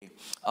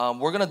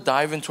We're going to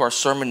dive into our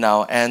sermon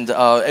now. And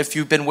if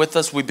you've been with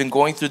us, we've been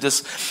going through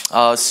this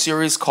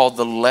series called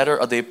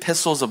the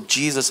Epistles of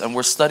Jesus. And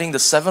we're studying the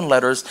 7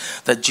 letters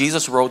that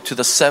Jesus wrote to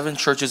the 7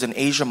 churches in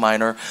Asia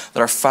Minor that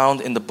are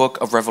found in the book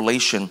of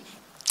Revelation.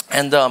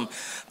 And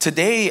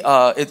today,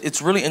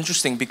 it's really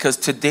interesting because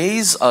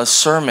today's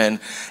sermon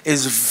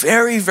is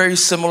very, very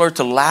similar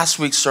to last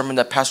week's sermon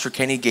that Pastor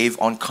Kenny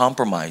gave on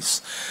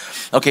compromise.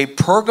 Okay,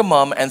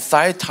 Pergamum and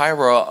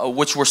Thyatira,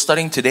 which we're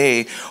studying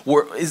today,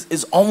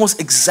 is almost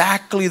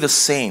exactly the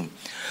same.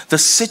 The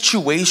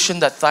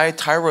situation that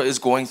Thyatira is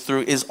going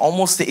through is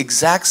almost the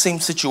exact same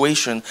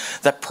situation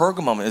that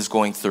Pergamum is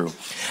going through.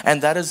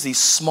 And that is these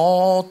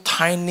small,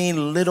 tiny,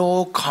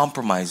 little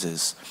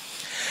compromises.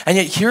 And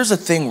yet here's the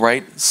thing,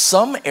 right?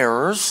 Some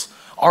errors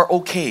are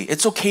okay.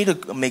 It's okay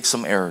to make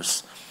some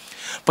errors.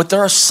 But there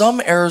are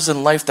some errors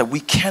in life that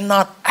we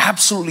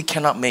absolutely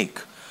cannot make.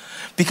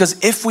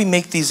 Because if we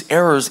make these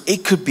errors,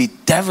 it could be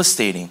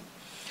devastating.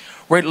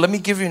 Right? Let me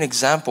give you an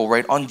example,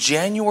 right? On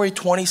January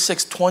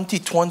 26,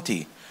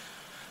 2020,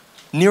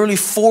 nearly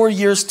 4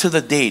 years to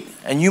the date,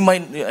 and you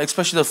might,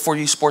 especially for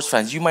you sports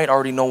fans, you might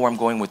already know where I'm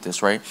going with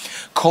this, right?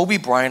 Kobe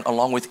Bryant,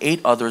 along with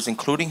 8 others,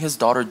 including his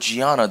daughter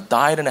Gianna,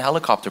 died in a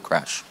helicopter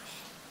crash.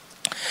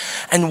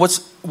 And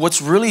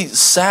what's really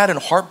sad and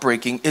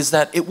heartbreaking is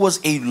that it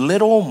was a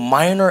little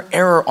minor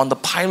error on the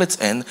pilot's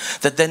end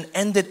that then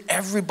ended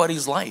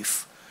everybody's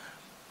life.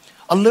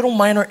 A little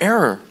minor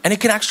error. And it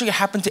can actually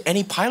happen to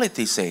any pilot,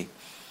 they say.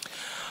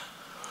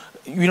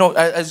 You know,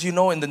 as you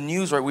know in the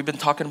news, right, we've been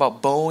talking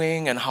about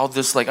Boeing and how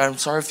this, I'm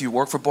sorry if you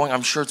work for Boeing,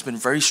 I'm sure it's been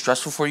very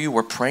stressful for you.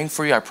 We're praying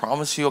for you, I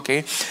promise you,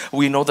 okay?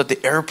 We know that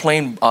the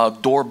airplane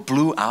door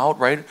blew out,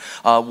 right,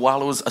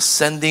 while it was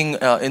ascending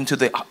into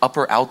the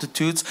upper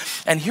altitudes.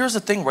 And here's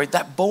the thing, right,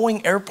 that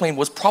Boeing airplane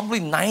was probably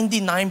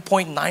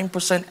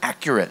 99.9%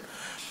 accurate.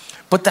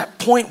 But that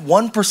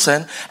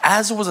 0.1%,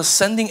 as it was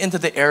ascending into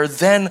the air,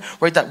 then,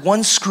 right, that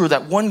one screw,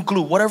 that one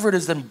glue, whatever it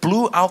is, then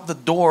blew out the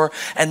door,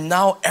 and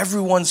now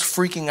everyone's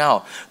freaking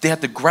out. They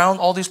had to ground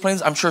all these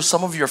planes. I'm sure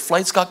some of your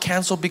flights got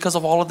canceled because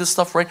of all of this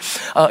stuff, right?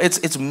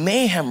 It's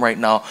mayhem right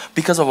now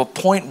because of a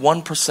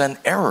 0.1%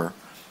 error.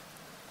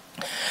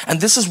 And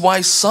this is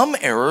why some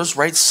errors,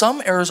 right,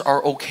 some errors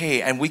are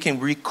okay, and we can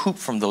recoup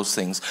from those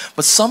things.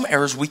 But some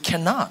errors we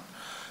cannot.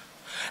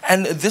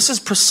 And this is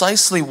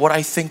precisely what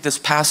I think this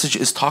passage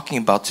is talking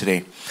about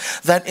today.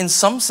 That in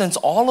some sense,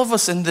 all of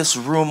us in this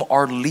room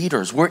are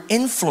leaders. We're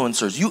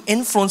influencers. You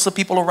influence the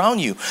people around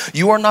you.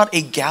 You are not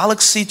a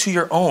galaxy to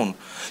your own.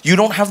 You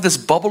don't have this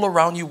bubble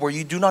around you where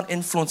you do not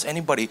influence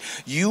anybody.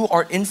 You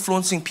are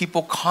influencing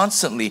people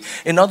constantly.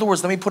 In other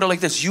words, let me put it like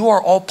this. You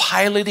are all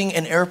piloting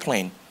an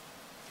airplane.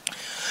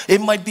 It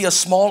might be a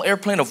small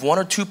airplane of 1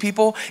 or 2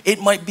 people.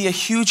 It might be a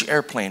huge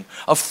airplane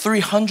of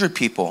 300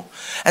 people.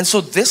 And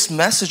so this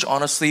message,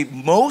 honestly,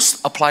 most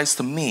applies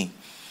to me.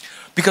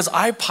 Because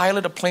I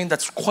pilot a plane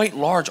that's quite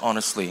large,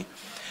 honestly.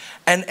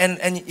 And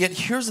yet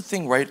here's the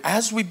thing, right?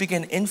 As we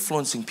begin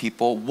influencing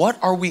people, what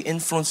are we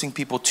influencing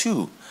people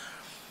to?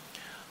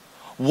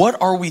 What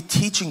are we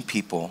teaching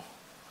people?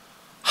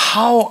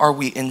 How are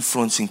we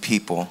influencing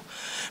people?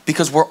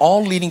 Because we're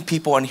all leading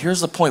people, and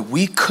here's the point.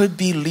 We could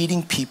be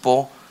leading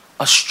people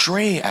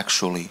astray,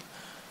 actually.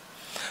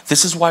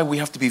 This is why we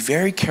have to be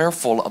very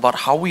careful about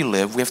how we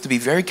live. We have to be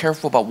very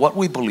careful about what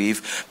we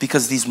believe,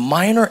 because these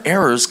minor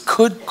errors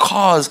could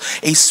cause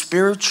a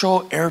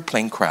spiritual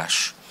airplane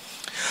crash.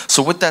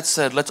 So with that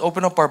said, let's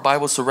open up our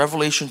Bibles to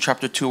Revelation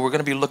chapter 2. We're going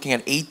to be looking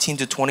at 18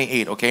 to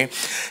 28, okay?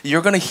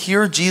 You're going to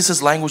hear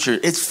Jesus' language here.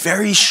 It's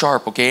very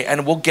sharp, okay?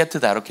 And we'll get to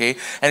that, okay?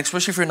 And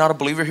especially if you're not a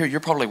believer here, you're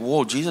probably like,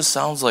 whoa, Jesus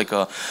sounds like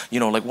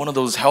like one of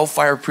those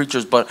hellfire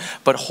preachers. But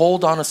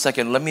hold on a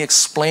second. Let me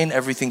explain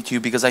everything to you,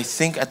 because I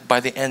think by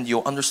the end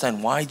you'll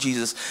understand why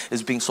Jesus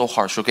is being so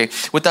harsh, okay?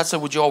 With that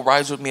said, would you all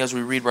rise with me as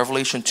we read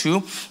Revelation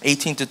 2,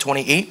 18 to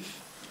 28?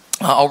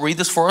 I'll read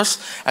this for us.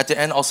 At the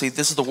end, I'll say,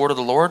 this is the word of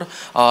the Lord.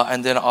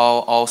 And then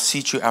I'll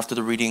seat you after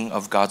the reading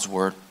of God's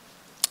word.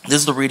 This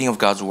is the reading of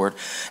God's word.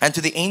 And to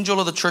the angel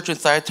of the church in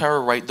Thyatira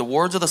write, the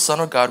words of the Son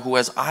of God, who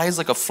has eyes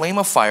like a flame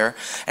of fire,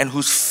 and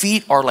whose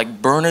feet are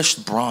like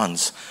burnished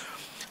bronze.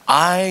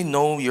 I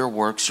know your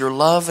works, your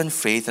love and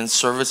faith and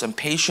service and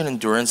patient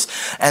endurance,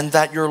 and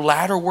that your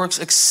latter works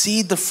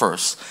exceed the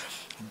first.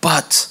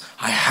 But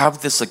I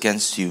have this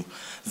against you,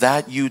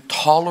 that you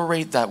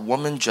tolerate that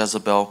woman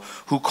Jezebel,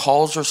 who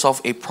calls herself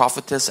a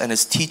prophetess and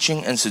is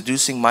teaching and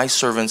seducing my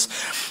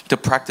servants to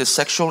practice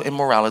sexual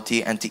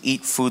immorality and to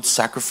eat food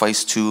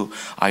sacrificed to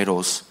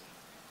idols.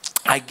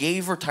 I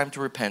gave her time to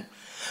repent,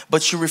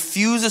 but she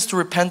refuses to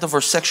repent of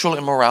her sexual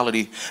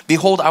immorality.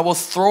 Behold, I will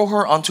throw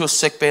her onto a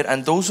sickbed,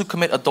 and those who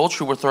commit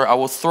adultery with her I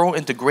will throw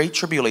into great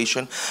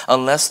tribulation,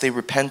 unless they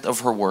repent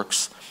of her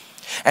works.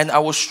 And I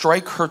will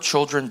strike her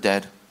children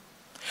dead.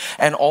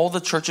 And all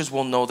the churches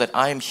will know that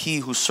I am he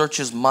who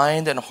searches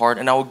mind and heart,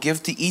 and I will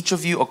give to each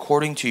of you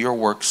according to your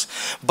works.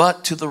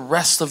 But to the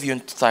rest of you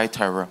in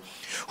Thyatira,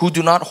 who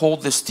do not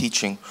hold this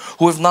teaching,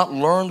 who have not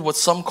learned what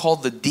some call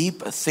the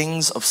deep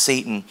things of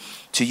Satan,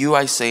 to you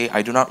I say,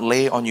 I do not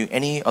lay on you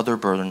any other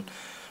burden,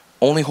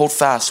 Only hold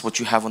fast what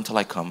you have until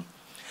I come.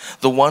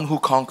 The one who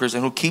conquers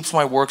and who keeps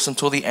my works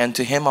until the end,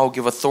 to him I will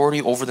give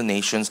authority over the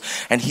nations,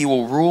 and he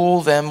will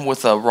rule them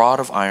with a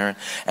rod of iron.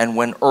 And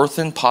when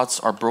earthen pots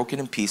are broken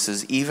in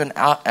pieces, even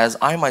as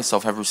I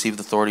myself have received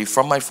authority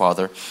from my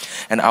Father,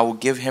 and I will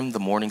give him the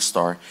morning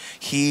star.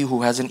 He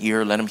who has an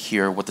ear, let him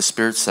hear what the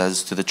Spirit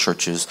says to the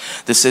churches.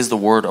 This is the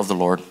word of the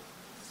Lord.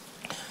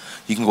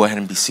 You can go ahead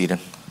and be seated.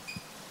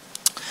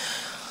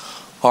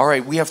 All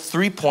right, we have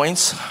 3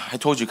 points. I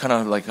told you, kind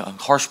of like a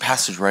harsh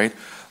passage, right?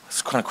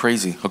 It's kind of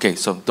crazy. Okay,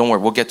 so don't worry,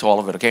 we'll get to all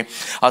of it, okay?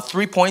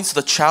 3 points: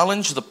 the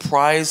challenge, the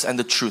prize, and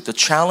the truth. The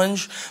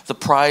challenge, the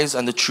prize,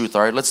 and the truth.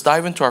 All right, let's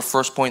dive into our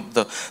first point,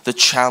 the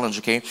challenge,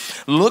 okay?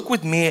 Look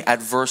with me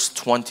at verse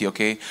 20,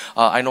 okay?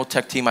 I know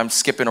tech team, I'm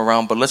skipping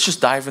around, but let's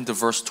just dive into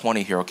verse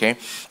 20 here, okay?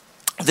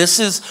 This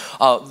is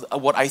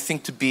what I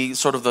think to be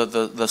sort of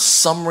the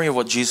summary of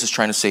what Jesus is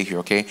trying to say here,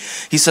 okay?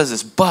 He says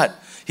this, but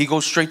he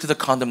goes straight to the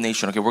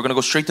condemnation. Okay, we're going to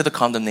go straight to the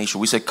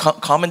condemnation. We say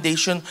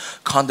commendation,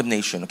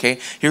 condemnation. Okay,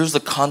 here's the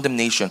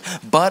condemnation.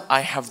 But I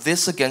have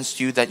this against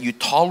you, that you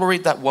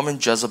tolerate that woman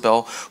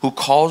Jezebel, who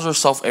calls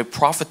herself a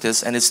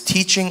prophetess and is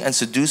teaching and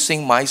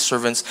seducing my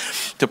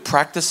servants to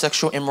practice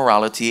sexual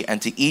immorality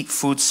and to eat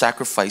food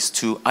sacrificed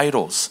to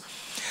idols.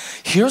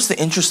 Here's the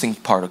interesting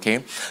part,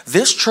 okay?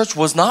 This church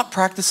was not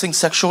practicing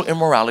sexual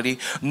immorality,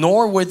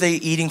 nor were they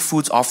eating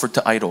foods offered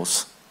to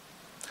idols.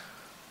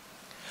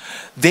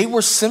 They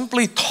were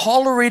simply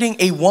tolerating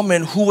a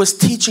woman who was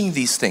teaching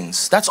these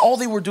things. That's all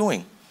they were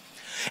doing.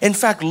 In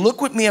fact,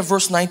 look with me at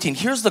verse 19.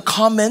 Here's the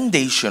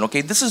commendation,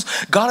 okay?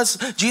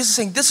 Jesus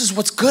saying, this is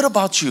what's good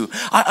about you.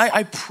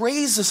 I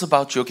praise this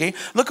about you, okay?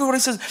 Look at what he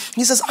says.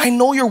 He says, I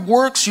know your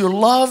works, your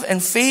love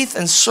and faith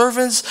and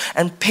servants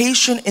and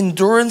patient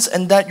endurance,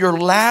 and that your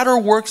latter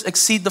works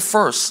exceed the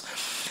first.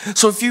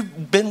 So if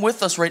you've been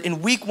with us, right,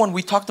 in week 1,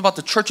 we talked about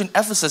the church in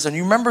Ephesus, and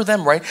you remember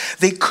them, right?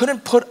 They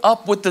couldn't put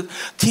up with the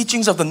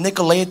teachings of the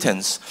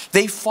Nicolaitans.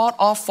 They fought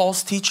off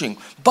false teaching.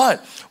 But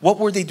what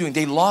were they doing?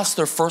 They lost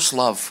their first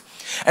love.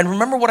 And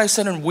remember what I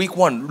said in week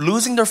 1,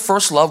 losing their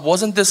first love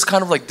wasn't this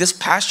kind of like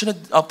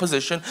dispassionate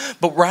position,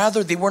 but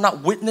rather they were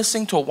not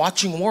witnessing to a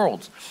watching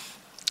world.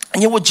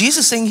 And yet what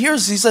Jesus is saying here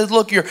is, he says,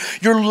 look,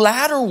 your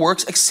latter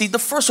works exceed the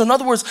first. So in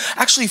other words,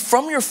 actually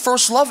from your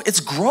first love, it's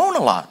grown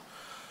a lot.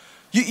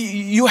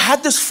 You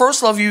had this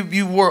first love,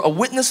 you were a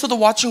witness to the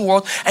watching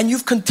world, and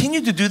you've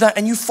continued to do that,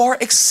 and you far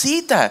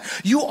exceed that.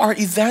 You are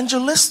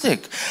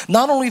evangelistic.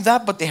 Not only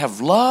that, but they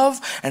have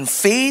love and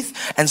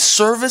faith and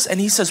service,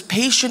 and he says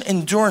patient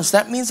endurance.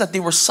 That means that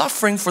they were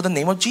suffering for the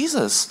name of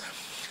Jesus.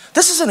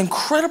 This is an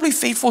incredibly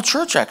faithful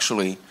church,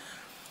 actually.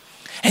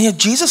 And yet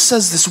Jesus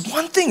says this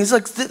one thing. It's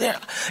like,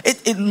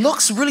 it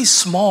looks really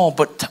small,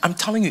 but I'm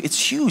telling you,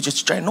 it's huge.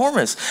 It's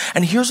ginormous.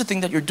 And here's the thing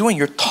that you're doing.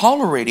 You're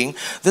tolerating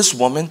this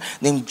woman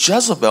named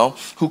Jezebel,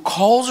 who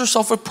calls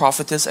herself a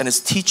prophetess and is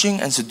teaching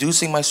and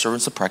seducing my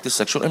servants to practice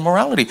sexual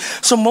immorality.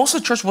 So most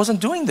of the church wasn't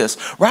doing this.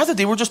 Rather,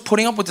 they were just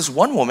putting up with this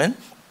one woman,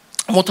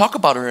 and we'll talk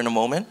about her in a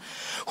moment,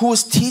 who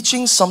was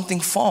teaching something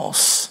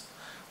false.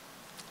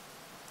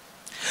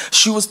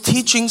 She was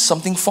teaching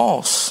something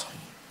false.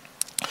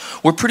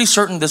 We're pretty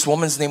certain this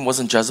woman's name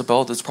wasn't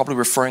Jezebel. That's probably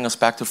referring us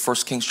back to 1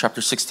 Kings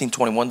chapter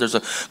 16:21. There's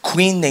a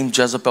queen named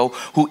Jezebel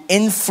who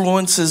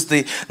influences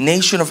the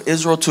nation of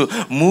Israel to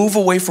move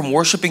away from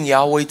worshiping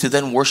Yahweh to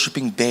then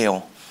worshiping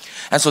Baal.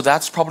 And so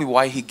that's probably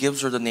why he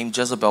gives her the name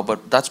Jezebel,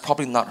 but that's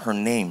probably not her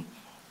name.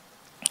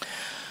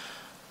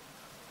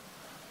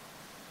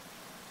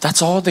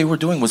 That's all they were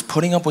doing, was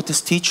putting up with this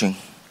teaching.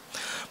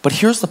 But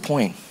here's the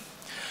point.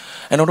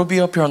 And it'll be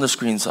up here on the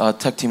screens.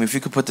 Tech team, if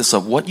you could put this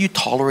up. What you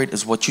tolerate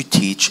is what you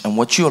teach, and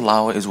what you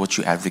allow is what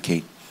you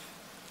advocate.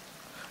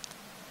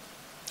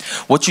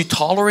 What you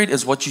tolerate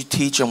is what you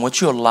teach, and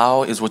what you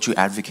allow is what you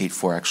advocate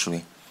for,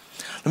 actually.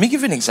 Let me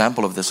give you an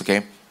example of this,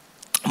 okay?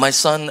 My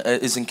son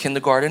is in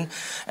kindergarten,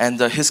 and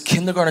his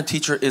kindergarten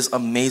teacher is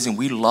amazing.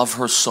 We love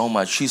her so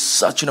much. She's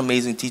such an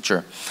amazing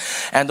teacher.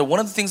 And one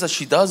of the things that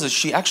she does is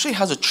she actually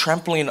has a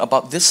trampoline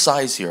about this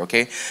size here,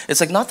 okay? It's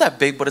like not that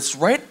big, but it's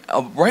right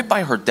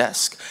by her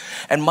desk.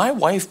 And my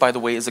wife, by the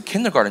way, is a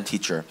kindergarten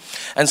teacher.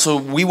 And so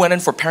we went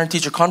in for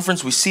parent-teacher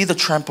conference. We see the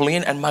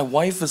trampoline, and my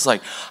wife is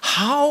like,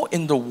 how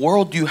in the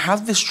world do you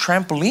have this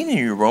trampoline in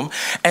your room,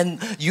 and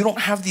you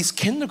don't have these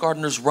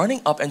kindergartners running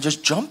up and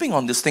just jumping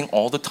on this thing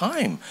all the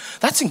time?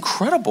 That's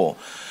incredible.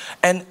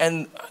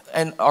 And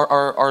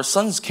our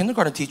son's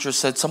kindergarten teacher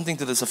said something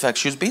to this effect.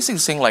 She was basically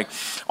saying, like,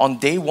 on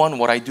day 1,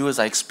 what I do is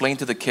I explain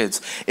to the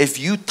kids, if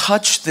you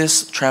touch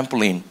this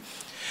trampoline,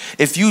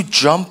 if you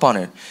jump on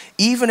it,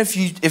 even if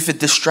it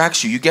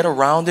distracts you, you get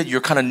around it,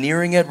 you're kind of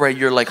nearing it, right?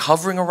 You're like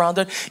hovering around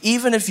it.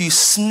 Even if you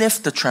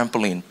sniff the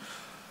trampoline,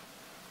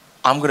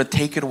 I'm going to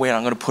take it away and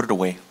I'm going to put it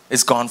away.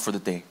 It's gone for the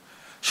day.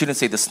 She didn't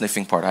say the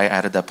sniffing part. I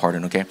added that part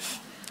in, okay?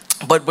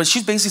 But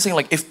she's basically saying,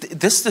 like, if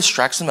this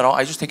distracts him at all,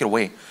 I just take it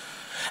away.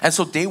 And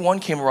so day 1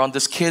 came around,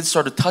 this kid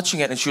started touching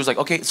it, and she was like,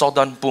 okay, it's all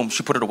done. Boom,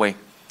 she put it away.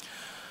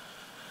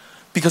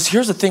 Because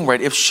here's the thing,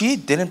 right? If she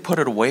didn't put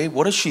it away,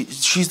 what is she?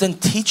 She's then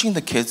teaching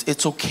the kids,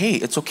 it's okay.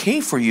 It's okay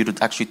for you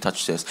to actually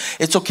touch this.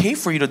 It's okay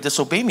for you to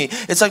disobey me.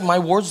 It's like my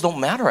words don't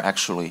matter,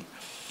 actually.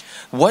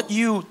 What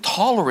you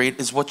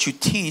tolerate is what you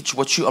teach.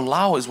 What you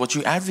allow is what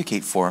you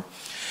advocate for.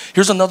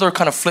 Here's another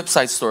kind of flip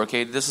side story,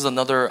 okay? This is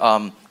another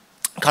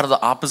kind of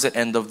the opposite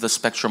end of the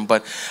spectrum,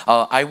 but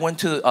I went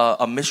to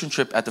a mission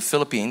trip at the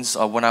Philippines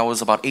when I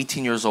was about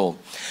 18 years old,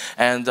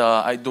 and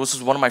this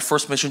was one of my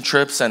first mission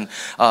trips. And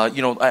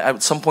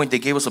at some point they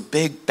gave us a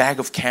big bag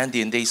of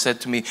candy, and they said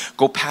to me,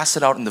 "Go pass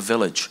it out in the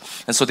village."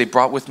 And so they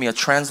brought with me a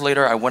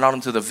translator. I went out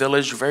into the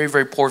village, very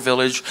very poor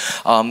village,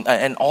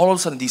 and all of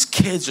a sudden these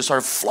kids just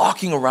started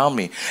flocking around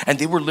me, and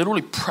they were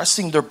literally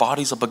pressing their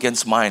bodies up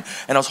against mine.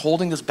 And I was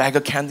holding this bag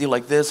of candy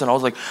like this, and I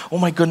was like, "Oh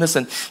my goodness!"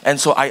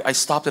 And so I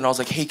stopped and I was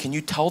like, "Hey, can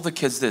you tell the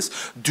kids this?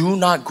 Do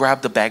not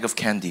grab the bag of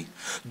candy.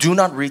 Do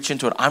not reach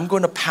into it. I'm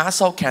going to pass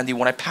out candy.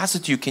 When I pass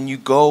it to you, can you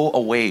go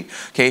away?"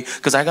 Okay?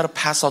 Because I got to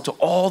pass out to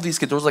all these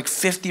kids. There was like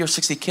 50 or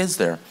 60 kids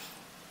there.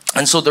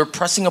 And so they're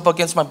pressing up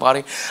against my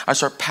body. I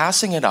start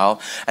passing it out.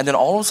 And then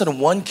all of a sudden,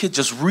 one kid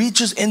just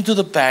reaches into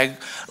the bag,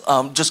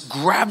 just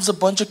grabs a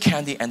bunch of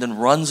candy, and then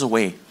runs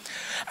away.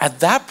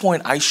 At that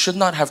point, I should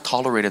not have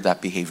tolerated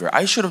that behavior.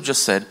 I should have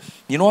just said,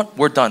 "You know what?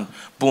 We're done.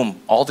 Boom,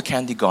 all the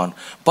candy gone."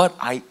 But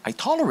I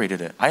tolerated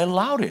it. I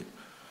allowed it.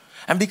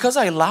 And because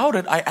I allowed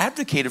it, I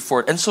advocated for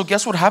it. And so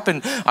guess what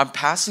happened? I'm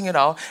passing it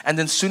out, and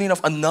then soon enough,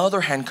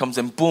 another hand comes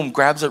in, boom,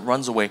 grabs it,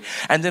 runs away.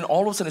 And then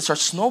all of a sudden, it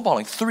starts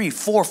snowballing. 3,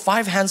 4,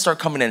 5 hands start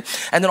coming in.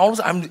 And then all of a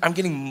sudden,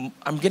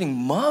 I'm getting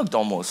mugged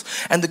almost.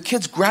 And the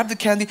kids grab the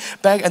candy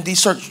bag, and they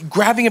start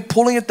grabbing it,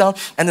 pulling it down.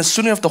 And then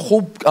soon enough, the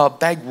whole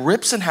bag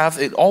rips in half.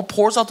 It all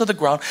pours out to the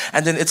ground.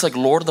 And then it's like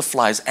Lord of the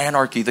Flies,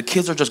 anarchy. The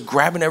kids are just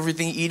grabbing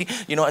everything, eating,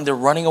 and they're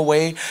running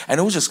away. And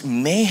it was just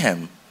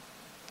mayhem.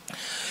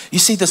 You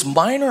see, this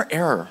minor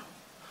error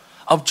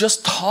of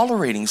just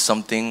tolerating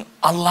something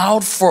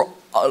allowed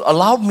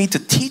me to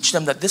teach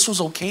them that this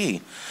was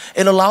okay.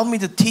 It allowed me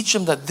to teach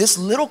them that this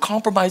little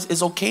compromise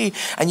is okay.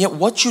 And yet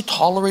what you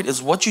tolerate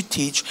is what you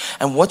teach,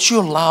 and what you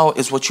allow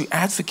is what you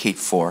advocate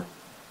for.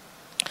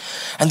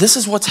 And this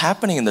is what's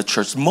happening in the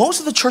church.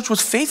 Most of the church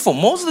was faithful.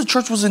 Most of the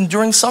church was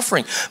enduring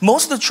suffering.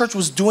 Most of the church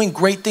was doing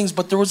great things,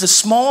 but there was a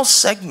small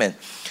segment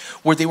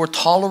where they were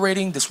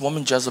tolerating this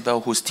woman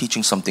Jezebel who was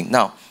teaching something.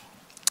 Now,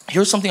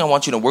 here's something I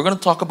want you to know. We're going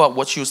to talk about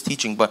what she was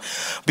teaching, but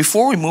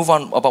before we move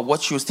on about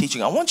what she was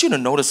teaching, I want you to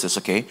notice this,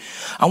 okay?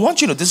 I want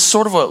you to, this is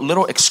sort of a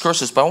little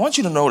excursus, but I want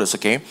you to notice,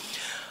 okay?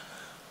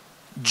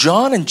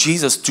 John and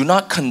Jesus do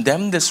not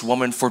condemn this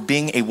woman for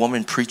being a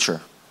woman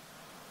preacher.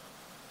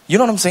 You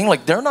know what I'm saying?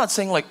 Like, they're not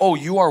saying like, "Oh,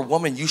 you are a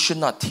woman, you should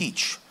not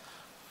teach."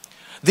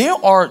 They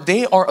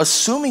are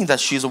assuming that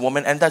she's a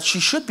woman and that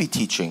she should be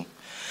teaching.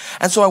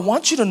 And so I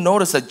want you to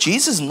notice that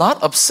Jesus is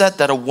not upset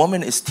that a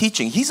woman is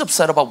teaching. He's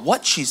upset about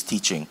what she's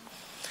teaching.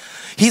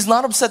 He's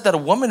not upset that a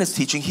woman is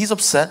teaching. He's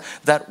upset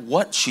that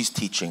what she's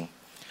teaching.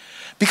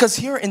 Because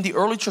here in the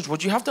early church,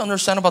 what you have to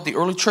understand about the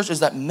early church is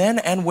that men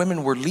and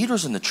women were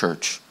leaders in the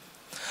church.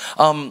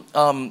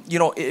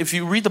 If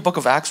you read the book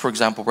of Acts, for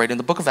example, right? In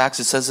the book of Acts,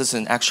 it says this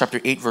in Acts chapter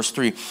 8, verse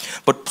 3.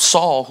 But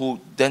Saul, who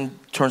then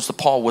turns to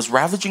Paul, was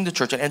ravaging the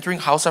church and entering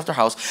house after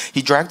house.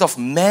 He dragged off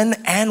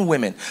men and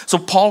women. So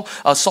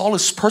Saul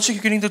is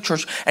persecuting the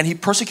church, and he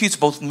persecutes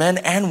both men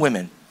and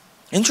women.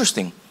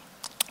 Interesting.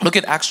 Look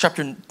at Acts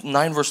chapter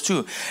 9, verse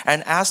 2.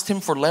 "And asked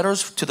him for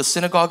letters to the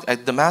synagogue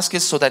at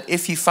Damascus, so that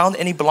if he found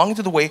any belonging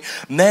to the way,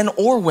 men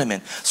or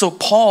women." So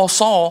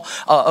Saul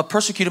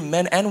persecuted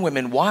men and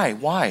women. Why?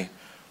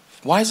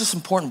 Why is this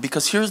important?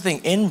 Because here's the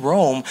thing. In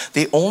Rome,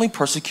 they only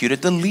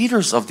persecuted the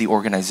leaders of the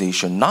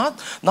organization, not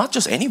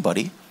just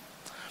anybody.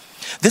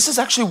 This is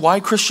actually why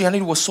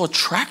Christianity was so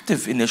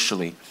attractive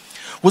initially.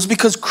 Was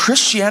because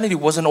Christianity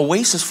was an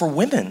oasis for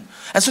women.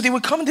 And so they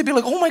would come and they'd be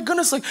like, "Oh my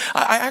goodness, like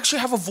I actually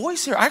have a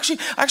voice here. I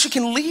actually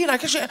can lead.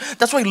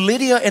 That's why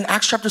Lydia in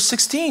Acts chapter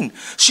 16,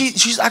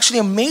 she's actually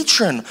a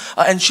matron,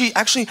 and she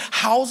actually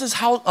houses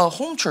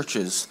home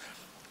churches.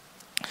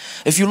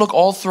 If you look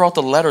all throughout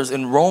the letters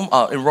in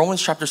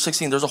Romans chapter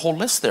 16, there's a whole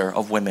list there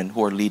of women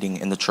who are leading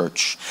in the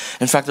church.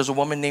 In fact, there's a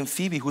woman named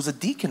Phoebe who's a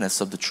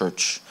deaconess of the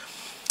church.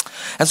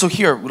 And so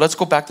here, let's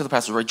go back to the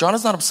passage, right? John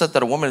is not upset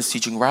that a woman is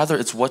teaching, rather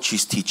it's what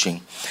she's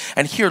teaching.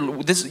 And here,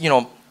 this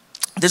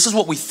is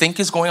what we think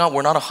is going on.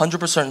 We're not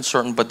 100%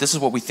 certain, but this is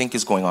what we think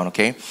is going on,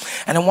 okay?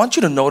 And I want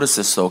you to notice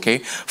this though, okay?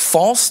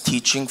 False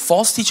teaching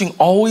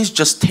always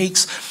just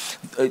takes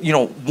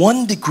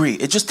 1 degree.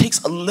 It just takes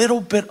a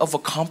little bit of a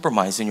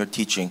compromise in your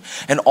teaching.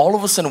 And all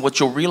of a sudden, what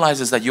you'll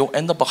realize is that you'll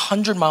end up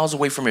 100 miles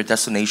away from your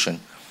destination.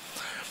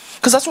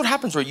 Because that's what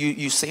happens, right?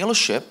 You sail a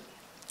ship.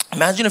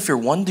 Imagine if you're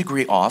 1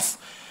 degree off,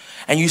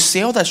 and you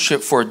sail that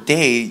ship for a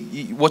day.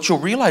 What you'll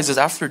realize is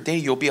after a day,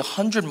 you'll be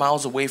 100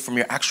 miles away from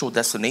your actual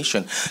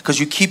destination, because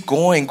you keep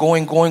going.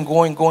 And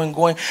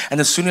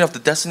then soon enough, the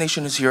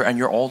destination is here, and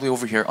you're all the way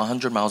over here,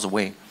 100 miles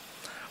away.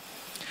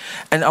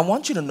 And I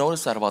want you to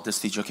notice that about this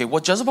teaching, okay?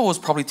 What Jezebel was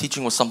probably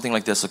teaching was something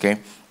like this, okay?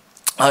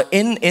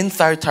 in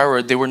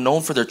Thyatira, they were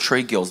known for their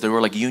trade guilds. They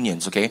were like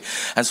unions, okay?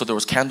 And so there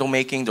was candle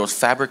making, there was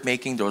fabric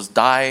making, there was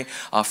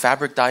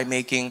fabric dye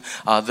making,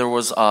 there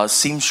was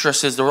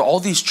seamstresses. There were all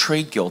these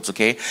trade guilds,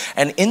 okay?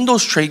 And in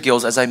those trade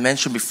guilds, as I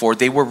mentioned before,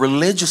 they were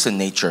religious in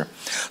nature.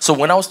 So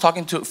when I was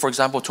talking to, for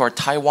example, to our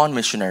Taiwan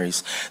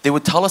missionaries, they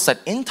would tell us that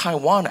in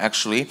Taiwan,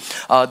 actually,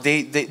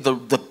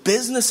 the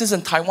businesses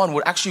in Taiwan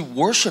would actually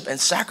worship and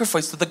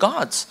sacrifice to the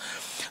gods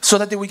so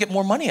that they would get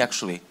more money,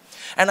 actually.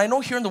 And I know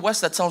here in the West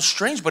that sounds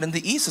strange, but in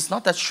the East it's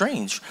not that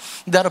strange,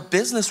 that a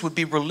business would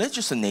be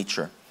religious in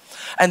nature.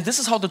 And this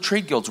is how the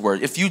trade guilds were.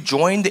 If you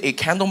joined a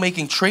candle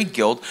making trade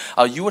guild,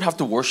 you would have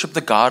to worship the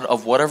god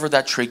of whatever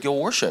that trade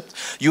guild worshipped.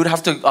 You would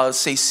have to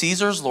say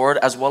Caesar's Lord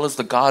as well as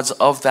the gods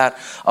of that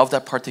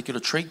particular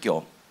trade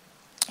guild.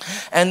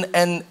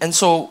 And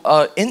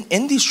so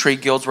in these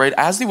trade guilds, right,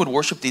 as they would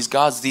worship these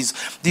gods,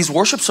 these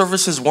worship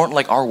services weren't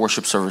like our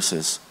worship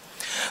services.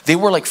 They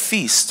were like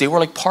feasts. They were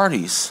like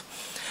parties.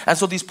 And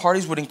so these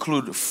parties would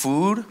include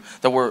food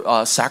that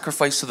were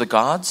sacrificed to the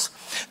gods.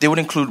 They would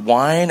include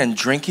wine and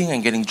drinking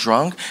and getting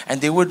drunk,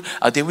 and they would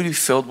be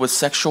filled with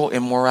sexual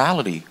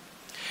immorality.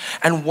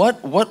 And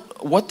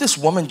what this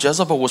woman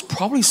Jezebel was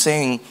probably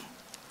saying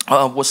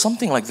was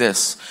something like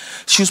this.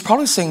 She was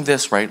probably saying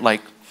this, right?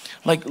 Like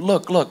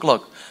look,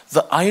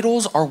 the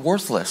idols are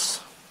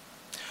worthless.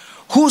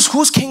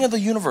 Who's king of the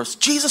universe?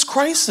 Jesus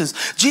Christ is.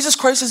 Jesus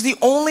Christ is the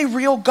only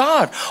real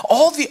God.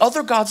 All the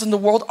other gods in the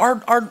world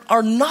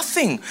are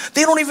nothing.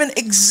 They don't even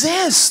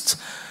exist.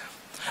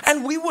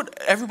 And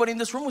everybody in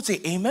this room would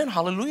say, amen,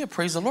 hallelujah,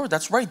 praise the Lord.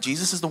 That's right.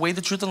 Jesus is the way,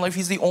 the truth, and life.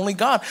 He's the only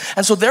God.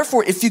 And so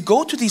therefore, if you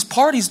go to these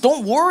parties,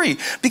 don't worry.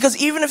 Because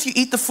even if you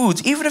eat the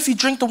foods, even if you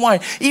drink the wine,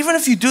 even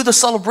if you do the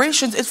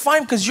celebrations, it's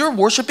fine because you're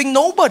worshiping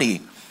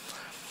nobody.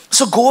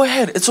 So go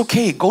ahead. It's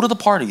okay. Go to the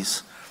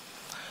parties.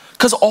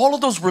 Because all of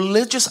those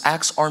religious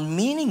acts are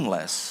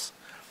meaningless.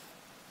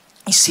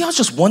 You see how it's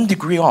just 1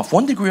 degree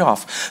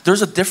off.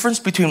 There's a difference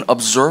between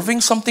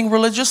observing something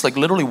religious, like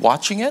literally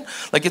watching it.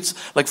 Like it's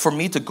like for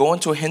me to go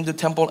into a Hindu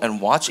temple and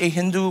watch a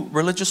Hindu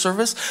religious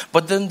service.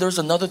 But then there's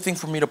another thing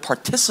for me to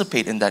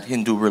participate in that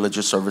Hindu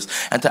religious service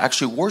and to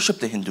actually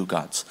worship the Hindu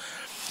gods.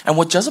 And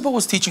what Jezebel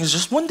was teaching is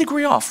just 1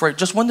 degree off, right?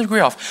 Just 1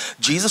 degree off.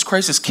 Jesus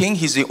Christ is king.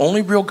 He's the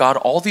only real God.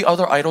 All the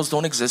other idols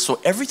don't exist. So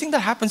everything that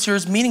happens here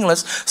is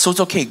meaningless. So it's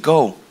okay,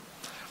 go.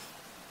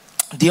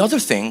 The other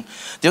thing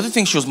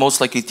she was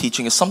most likely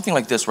teaching is something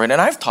like this, right? And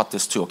I've taught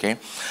this too, okay?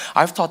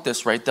 I've taught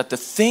this, right? That the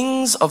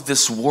things of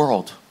this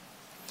world,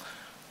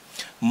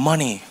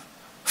 money,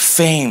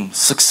 fame,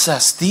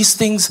 success, these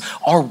things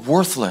are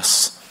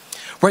worthless,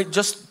 right?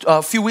 Just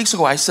a few weeks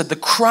ago, I said the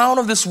crown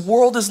of this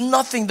world is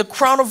nothing. The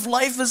crown of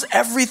life is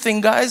everything,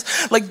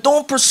 guys. Like,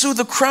 don't pursue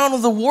the crown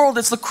of the world.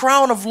 It's the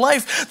crown of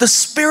life, the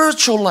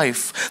spiritual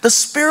life. The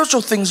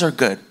spiritual things are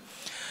good.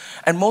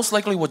 And most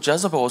likely what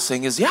Jezebel was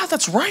saying is, yeah,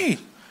 that's right.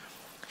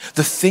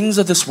 The things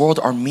of this world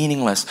are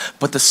meaningless,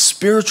 but the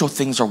spiritual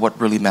things are what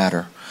really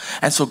matter.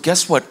 And so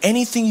guess what?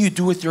 Anything you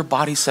do with your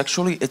body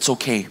sexually, it's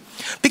okay.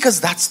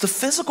 Because that's the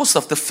physical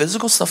stuff. The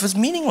physical stuff is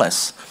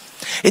meaningless.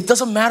 It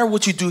doesn't matter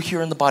what you do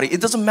here in the body. It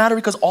doesn't matter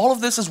because all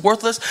of this is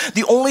worthless.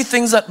 The only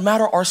things that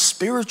matter are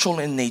spiritual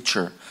in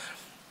nature.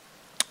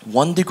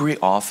 1 degree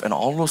off, and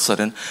all of a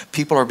sudden,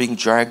 people are being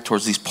dragged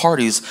towards these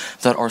parties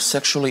that are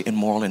sexually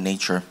immoral in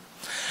nature.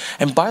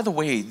 And by the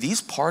way,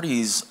 these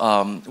parties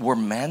were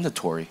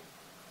mandatory.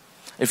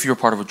 If you were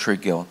part of a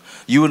trade guild,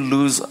 you would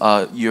lose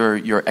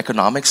your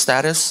economic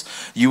status.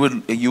 You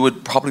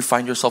would probably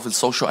find yourself in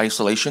social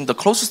isolation. The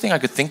closest thing I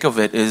could think of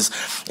it is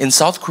in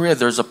South Korea.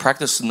 There's a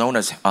practice known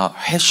as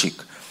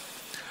haeshik.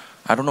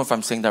 I don't know if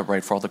I'm saying that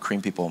right for all the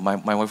Korean people. My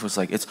wife was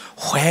like, it's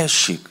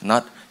haeshik,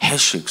 not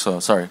haeshik. So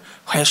sorry,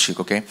 haeshik.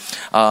 Okay.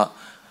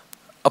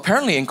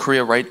 Apparently in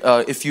Korea, right?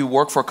 If you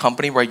work for a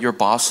company, right, your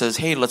boss says,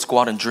 "Hey, let's go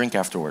out and drink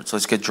afterwards.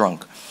 Let's get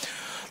drunk."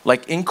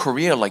 Like in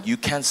Korea, like you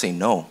can't say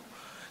no.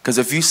 Because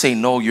if you say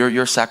no,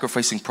 you're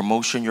sacrificing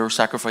promotion, you're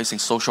sacrificing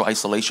social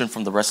isolation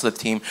from the rest of the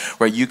team,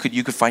 right? You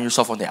could find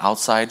yourself on the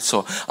outside.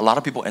 So a lot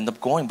of people end up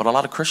going, but a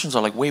lot of Christians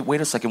are like, wait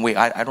a second,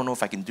 I don't know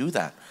if I can do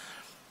that.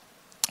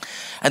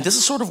 And this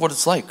is sort of what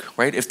it's like,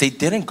 right? If they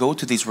didn't go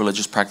to these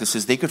religious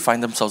practices, they could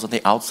find themselves on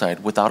the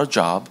outside without a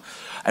job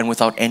and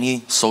without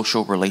any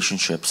social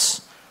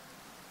relationships.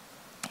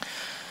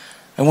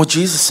 And what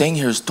Jesus is saying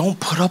here is don't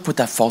put up with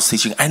that false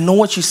teaching. I know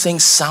what she's saying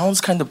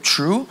sounds kind of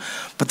true,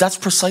 but that's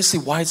precisely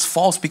why it's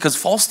false, because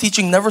false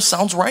teaching never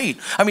sounds right.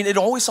 I mean, it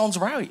always sounds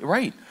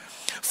right.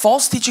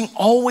 False teaching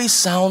always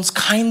sounds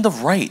kind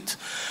of right.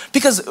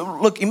 Because,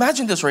 look,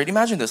 imagine this, right?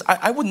 Imagine this.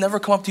 I would never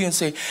come up to you and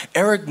say,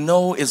 Eric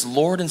No is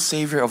Lord and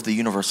Savior of the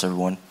universe,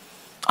 everyone.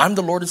 I'm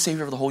the Lord and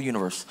Savior of the whole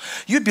universe.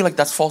 You'd be like,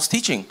 that's false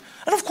teaching.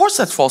 And of course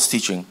that's false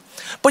teaching.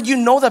 But you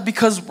know that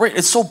because, right,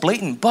 it's so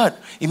blatant. But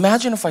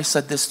imagine if I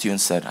said this to you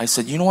instead. I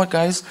said, you know what,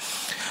 guys?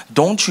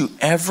 Don't you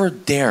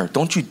dare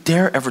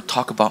ever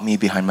talk about me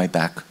behind my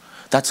back.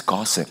 That's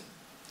gossip.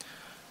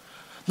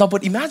 No,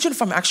 but imagine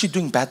if I'm actually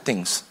doing bad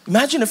things.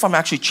 Imagine if I'm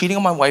actually cheating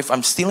on my wife,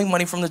 I'm stealing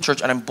money from the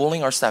church, and I'm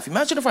bullying our staff.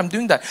 Imagine if I'm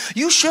doing that.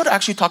 You should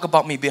actually talk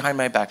about me behind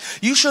my back.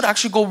 You should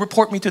actually go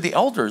report me to the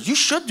elders. You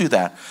should do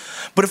that.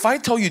 But if I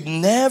tell you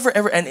never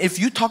ever, and if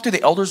you talk to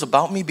the elders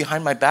about me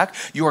behind my back,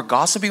 you are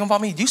gossiping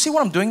about me. Do you see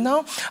what I'm doing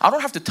now? I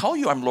don't have to tell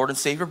you I'm Lord and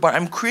Savior, but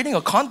I'm creating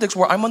a context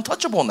where I'm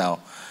untouchable now.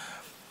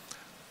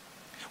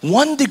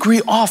 1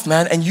 degree off,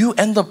 man, and you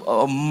end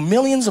up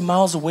millions of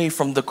miles away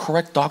from the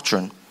correct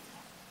doctrine.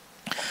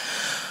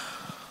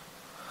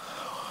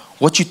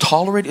 What you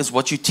tolerate is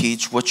what you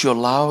teach. What you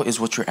allow is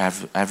what you're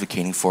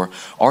advocating for.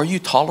 Are you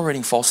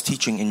tolerating false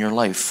teaching in your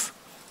life?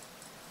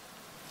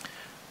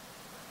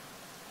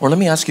 Or let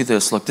me ask you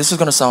this. Look, this is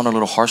going to sound a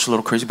little harsh, a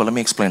little crazy, but let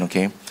me explain,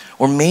 okay?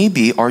 Or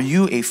maybe are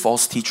you a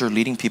false teacher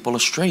leading people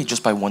astray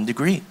just by 1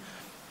 degree?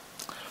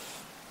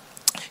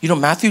 You know,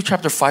 Matthew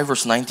chapter 5,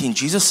 verse 19,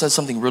 Jesus says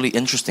something really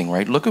interesting,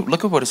 right? Look at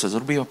what it says.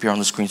 It'll be up here on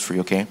the screens for you,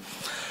 okay?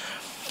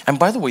 And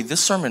by the way,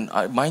 this sermon,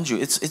 mind you,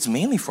 it's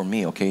mainly for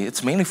me, okay?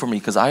 It's mainly for me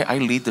because I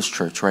lead this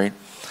church, right?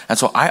 And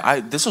so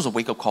this was a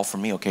wake-up call for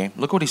me, okay?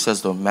 Look what he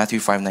says though, Matthew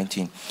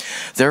 5:19.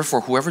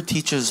 Therefore,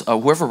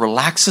 whoever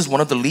relaxes one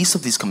of the least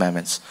of these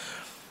commandments,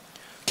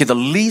 okay,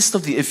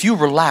 if you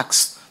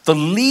relax the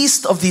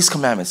least of these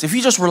commandments, if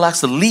you just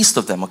relax the least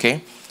of them,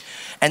 okay,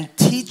 and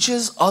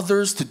teaches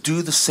others to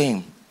do the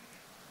same.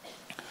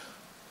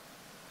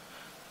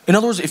 In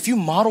other words, if you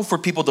model for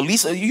people the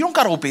least, you don't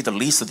got to obey the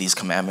least of these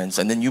commandments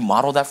and then you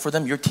model that for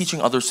them, you're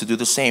teaching others to do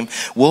the same,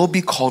 will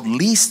be called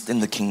least in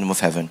the kingdom of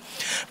heaven.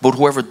 But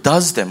whoever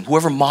does them,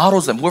 whoever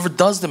models them, whoever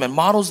does them and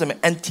models them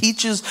and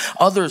teaches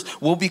others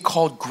will be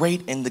called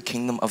great in the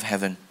kingdom of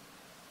heaven.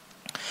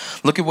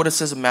 Look at what it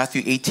says in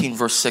Matthew 18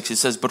 verse 6. It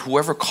says, but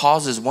whoever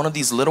causes one of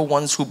these little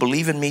ones who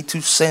believe in me to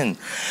sin,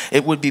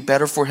 it would be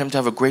better for him to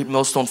have a great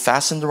millstone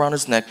fastened around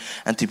his neck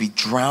and to be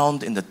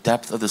drowned in the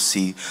depth of the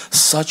sea.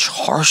 Such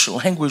harsh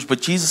language, but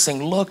Jesus is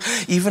saying, look,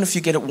 even if you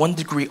get it 1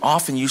 degree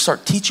off and you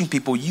start teaching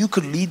people, you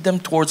could lead them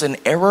towards an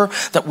error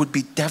that would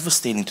be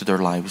devastating to their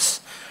lives.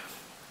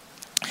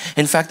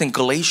 In fact, in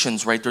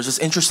Galatians, right, there's this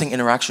interesting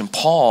interaction.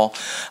 Paul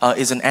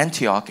is in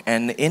Antioch,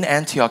 and in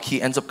Antioch,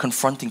 he ends up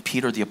confronting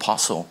Peter the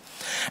apostle.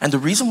 And the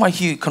reason why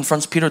he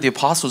confronts Peter the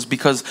apostle is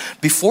because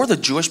before the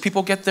Jewish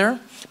people get there,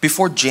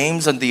 before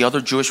James and the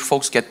other Jewish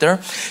folks get there,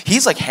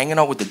 he's like hanging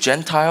out with the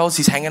Gentiles.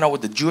 He's hanging out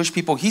with the Jewish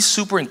people. He's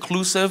super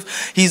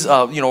inclusive. He's,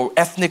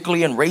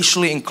 ethnically and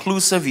racially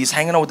inclusive. He's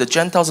hanging out with the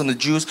Gentiles and the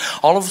Jews.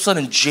 All of a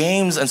sudden,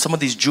 James and some of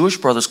these Jewish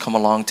brothers come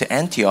along to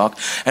Antioch.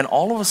 And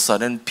all of a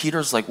sudden,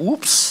 Peter's like,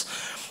 oops,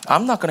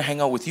 I'm not going to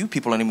hang out with you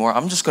people anymore.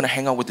 I'm just going to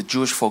hang out with the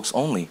Jewish folks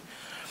only.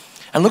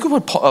 And look at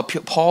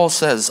what Paul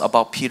says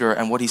about Peter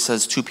and what he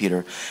says to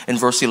Peter. In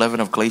verse 11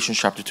 of Galatians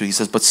chapter 2, he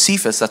says, but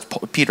Cephas, that's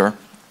Peter,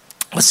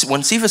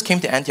 when Cephas came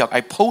to Antioch, I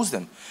opposed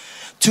him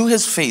to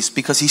his face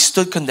because he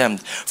stood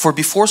condemned. For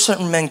before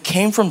certain men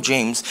came from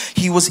James,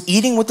 he was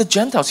eating with the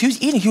Gentiles. He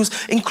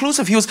was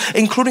inclusive. He was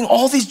including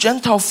all these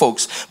Gentile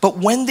folks. But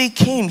when they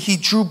came, he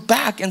drew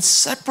back and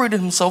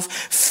separated himself,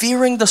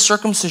 fearing the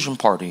circumcision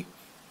party.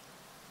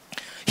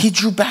 He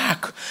drew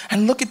back.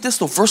 And look at this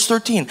though, verse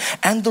 13.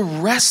 And the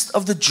rest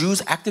of the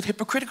Jews acted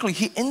hypocritically.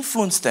 He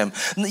influenced them.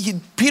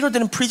 Peter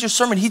didn't preach a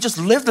sermon. He just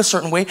lived a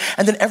certain way.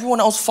 And then everyone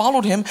else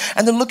followed him.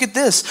 And then look at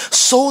this.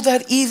 So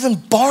that even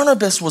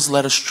Barnabas was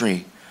led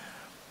astray.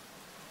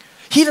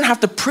 He didn't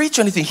have to preach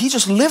anything. He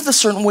just lived a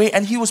certain way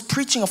and he was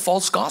preaching a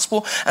false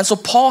gospel. And so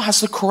Paul has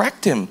to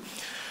correct him.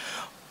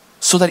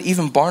 So that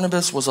even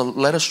Barnabas was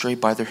led astray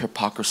by their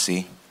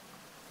hypocrisy.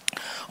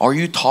 Are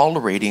you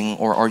tolerating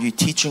or are you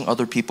teaching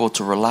other people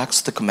to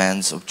relax the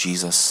commands of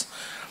Jesus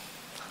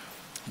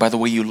by the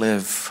way you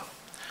live?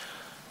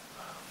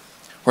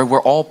 Right,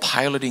 we're all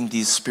piloting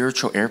these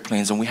spiritual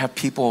airplanes and we have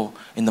people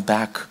in the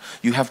back.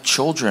 You have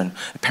children,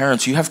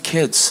 parents, you have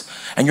kids,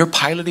 and you're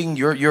piloting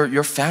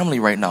your family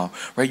right now.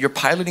 Right? You're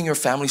piloting your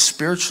family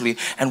spiritually,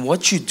 and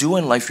what you do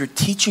in life, you're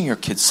teaching your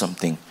kids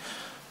something.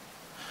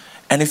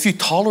 And if you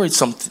tolerate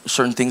some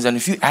certain things and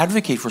if you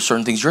advocate for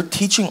certain things, you're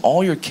teaching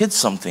all your kids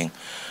something.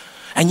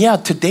 And yeah,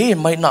 today it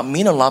might not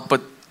mean a lot,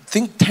 but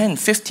think 10,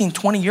 15,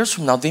 20 years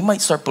from now, they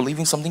might start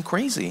believing something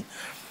crazy.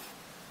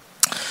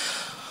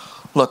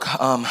 Look,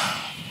 I'm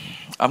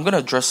going to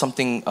address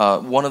something, I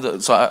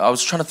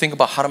was trying to think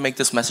about how to make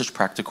this message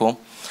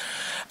practical.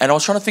 And I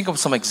was trying to think of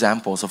some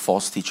examples of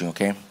false teaching,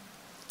 okay?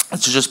 To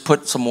just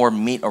put some more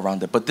meat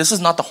around it. But this is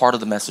not the heart of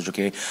the message,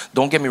 okay?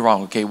 Don't get me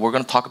wrong, okay? We're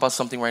going to talk about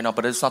something right now,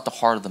 but it's not the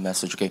heart of the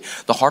message, okay?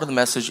 The heart of the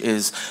message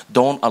is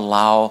don't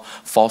allow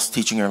false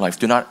teaching in your life.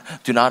 Do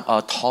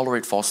not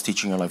tolerate false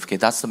teaching in your life, okay?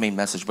 That's the main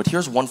message. But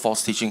here's one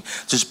false teaching.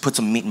 Just put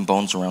some meat and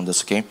bones around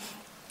this, okay?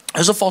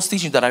 There's a false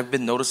teaching that I've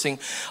been noticing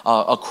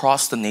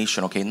across the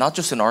nation, okay? Not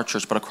just in our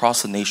church, but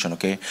across the nation,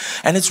 okay?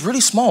 And it's really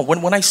small.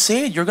 When I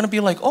say it, you're going to be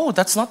like, oh,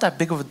 that's not that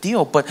big of a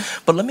deal. But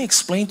let me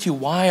explain to you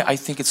why I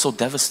think it's so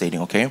devastating,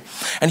 okay?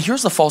 And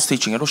here's the false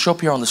teaching. It'll show up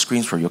here on the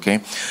screens for you, okay?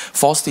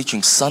 False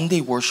teaching,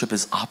 Sunday worship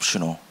is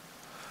optional.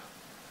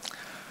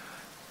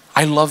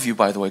 I love you,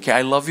 by the way, okay?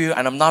 I love you,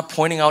 and I'm not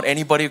pointing out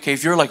anybody, okay?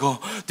 If you're like, oh,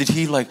 does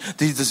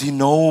he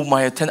know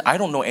my attendance? I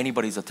don't know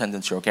anybody's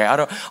attendance here, okay? I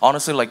don't,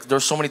 honestly, like,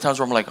 there's so many times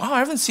where I'm like, oh, I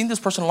haven't seen this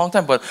person in a long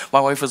time, but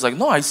my wife is like,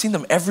 no, I've seen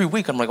them every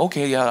week. I'm like,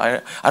 okay,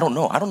 yeah, I don't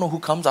know. I don't know who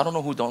comes, I don't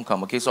know who don't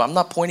come, okay? So I'm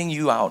not pointing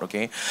you out,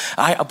 okay?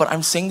 But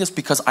I'm saying this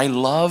because I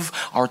love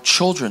our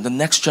children, the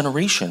next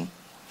generation.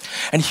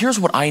 And here's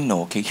what I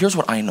know, okay? Here's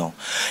what I know.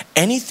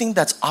 Anything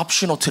that's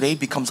optional today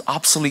becomes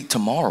obsolete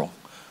tomorrow.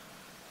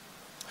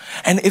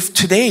 And if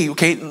today,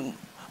 okay,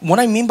 what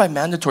I mean by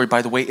mandatory,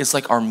 by the way, is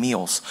like our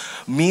meals.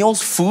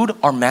 Meals, food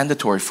are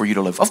mandatory for you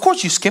to live. Of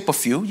course, you skip a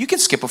few. You can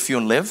skip a few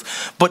and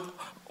live. But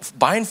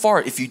by and far,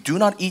 if you do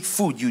not eat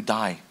food, you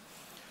die.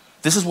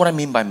 This is what I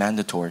mean by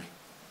mandatory.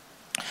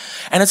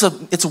 And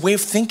it's a way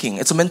of thinking.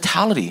 It's a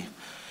mentality.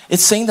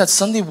 It's saying that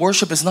Sunday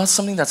worship is not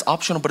something that's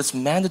optional, but it's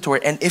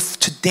mandatory. And if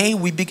today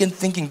we begin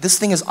thinking this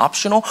thing is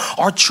optional,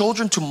 our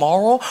children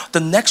tomorrow, the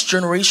next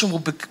generation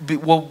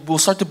will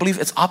start to believe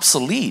it's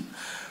obsolete.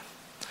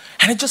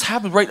 And it just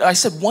happened, right? I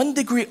said 1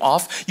 degree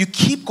off. You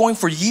keep going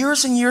for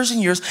years and years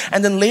and years.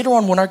 And then later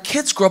on, when our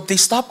kids grow up, they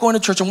stop going to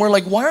church. And we're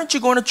like, why aren't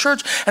you going to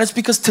church? And it's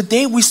because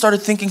today we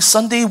started thinking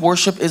Sunday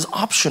worship is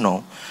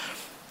optional.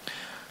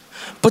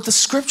 But the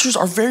scriptures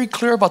are very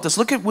clear about this.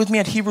 Look with me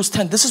at Hebrews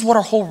 10. This is what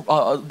our whole,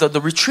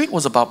 the retreat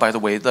was about, by the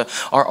way.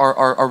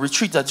 Our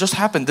retreat that just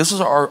happened. This is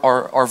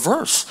our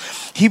verse.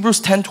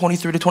 Hebrews 10,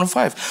 23 to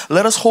 25.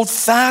 Let us hold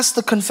fast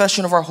the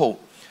confession of our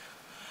hope.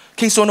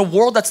 Okay, so in a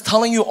world that's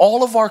telling you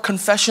all of our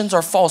confessions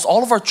are false,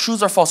 all of our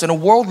truths are false, in a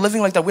world living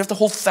like that, we have to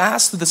hold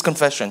fast to this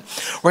confession,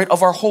 right,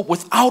 of our hope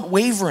without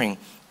wavering.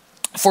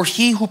 For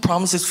he who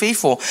promises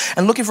faithful.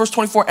 And look at verse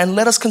 24. And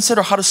let us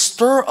consider how to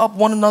stir up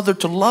one another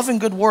to love and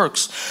good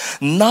works,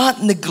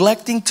 not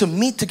neglecting to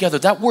meet together.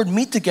 That word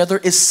meet together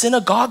is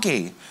synagogue.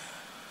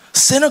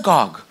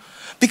 Synagogue.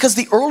 Because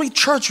the early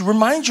church,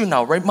 mind you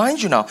now,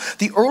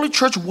 the early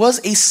church was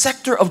a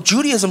sector of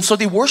Judaism. So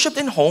they worshiped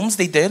in homes,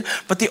 they did,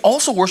 but they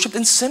also worshiped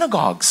in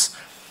synagogues.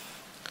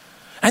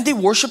 And they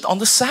worshiped on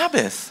the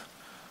Sabbath.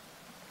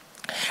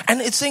 And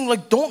it's saying,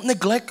 like, don't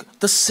neglect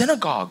the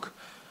synagogue,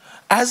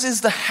 as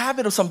is the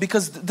habit of some,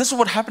 because this is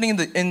what happening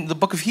in the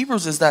book of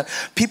Hebrews is that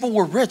people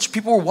were rich,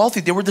 people were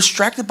wealthy, they were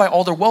distracted by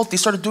all their wealth, they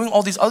started doing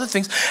all these other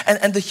things,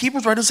 and the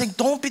Hebrews writer is saying,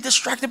 don't be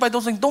distracted by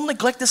those things, don't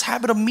neglect this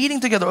habit of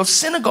meeting together, of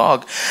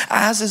synagogue,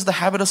 as is the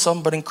habit of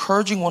some, but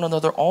encouraging one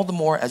another all the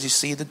more as you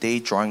see the day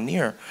drawing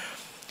near.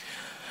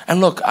 And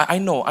look, I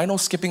know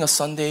skipping a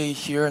Sunday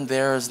here and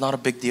there is not a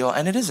big deal,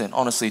 and it isn't,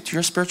 honestly. To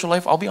your spiritual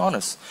life, I'll be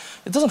honest,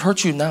 it doesn't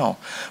hurt you now,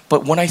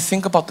 but when I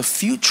think about the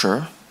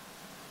future,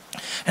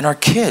 and our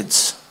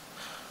kids,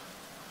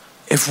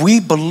 if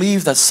we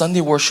believe that Sunday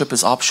worship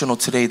is optional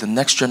today, the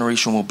next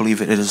generation will believe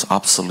it is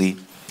obsolete.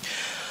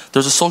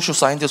 There's a social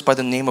scientist by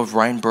the name of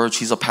Ryan Burge.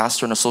 He's a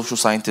pastor and a social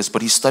scientist,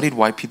 but he studied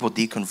why people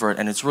deconvert,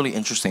 and it's really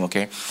interesting,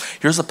 okay?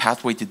 Here's the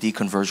pathway to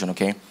deconversion,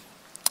 okay?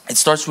 It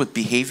starts with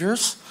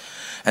behaviors,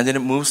 and then it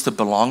moves to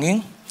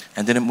belonging,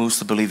 and then it moves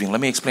to believing. Let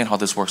me explain how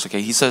this works,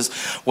 okay? He says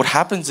what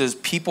happens is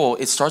people,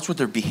 it starts with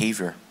their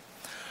behavior.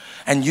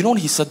 And you know what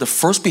he said? The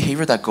first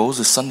behavior that goes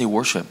is Sunday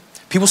worship.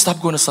 People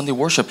stop going to Sunday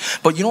worship.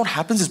 But you know what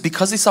happens is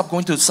because they stop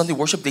going to Sunday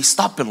worship, they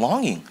stop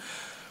belonging.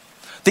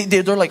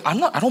 They're like,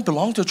 I don't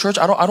belong to a church.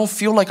 I don't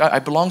feel like I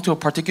belong to a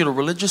particular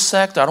religious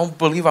sect. I don't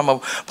believe I'm a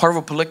part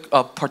of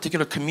a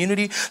particular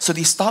community. So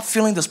they stop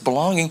feeling this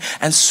belonging,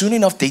 and soon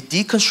enough they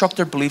deconstruct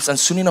their beliefs, and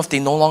soon enough they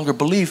no longer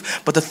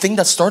believe. But the thing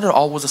that started it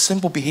all was a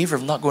simple behavior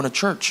of not going to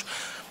church.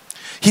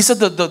 He said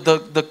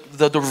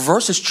the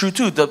reverse is true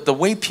too. The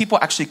way people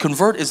actually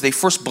convert is they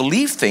first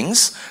believe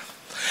things,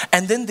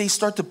 and then they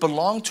start to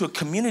belong to a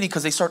community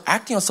because they start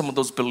acting on some of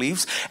those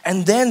beliefs,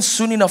 and then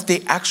soon enough they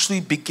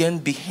actually begin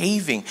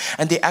behaving,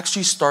 and they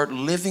actually start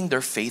living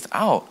their faith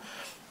out.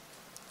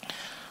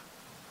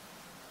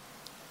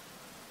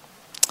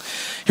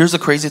 Here's the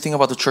crazy thing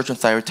about the church in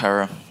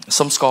Thyatira.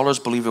 Some scholars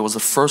believe it was the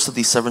first of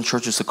these 7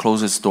 churches to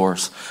close its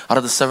doors. Out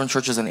of the 7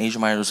 churches in Asia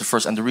Minor, it was the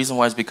first. And the reason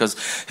why is because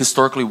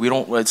historically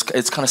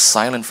it's kind of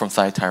silent from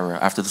Thyatira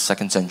after the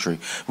 2nd century.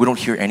 We don't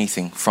hear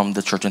anything from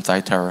the church in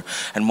Thyatira.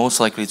 And most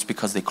likely it's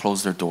because they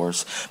closed their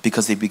doors,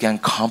 because they began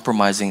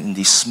compromising in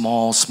these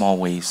small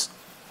ways.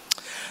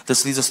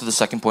 This leads us to the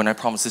second point. I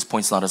promise this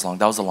point's not as long.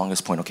 That was the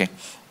longest point, okay?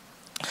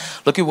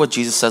 Look at what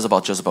Jesus says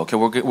about Jezebel. Okay,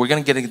 we're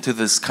going to get into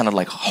this kind of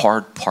like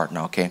hard part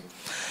now, okay?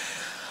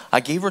 I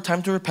gave her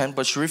time to repent,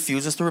 but she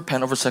refuses to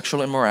repent of her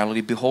sexual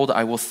immorality. Behold,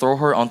 I will throw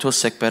her onto a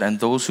sickbed,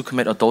 and those who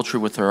commit adultery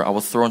with her I will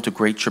throw into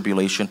great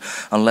tribulation,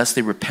 unless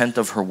they repent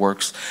of her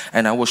works,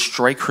 and I will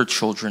strike her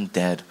children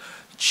dead.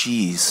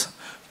 Jeez,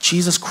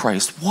 Jesus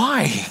Christ,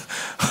 why?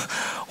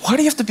 Why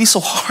do you have to be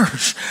so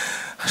harsh?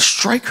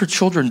 Strike her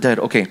children dead.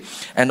 Okay,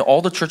 and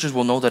all the churches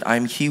will know that I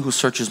am he who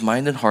searches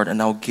mind and heart, and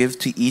I will give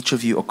to each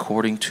of you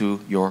according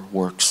to your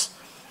works.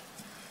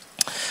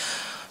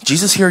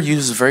 Jesus here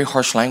uses very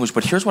harsh language,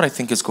 but here's what I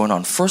think is going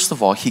on. First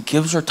of all, he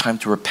gives her time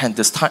to repent.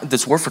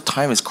 This word for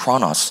time is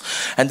chronos.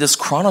 And this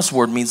chronos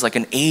word means like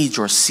an age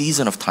or a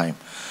season of time.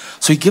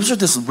 So he gives her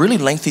this really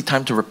lengthy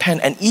time to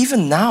repent. And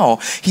even now,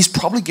 he's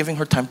probably giving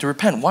her time to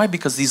repent. Why?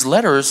 Because these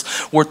letters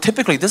were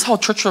typically, this is how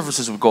church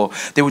services would go.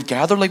 They would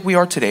gather like we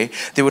are today.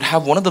 They would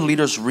have one of the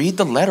leaders read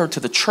the letter to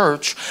the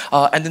church,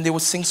 and then they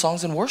would sing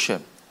songs and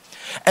worship.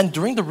 And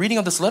during the reading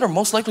of this letter,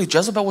 most likely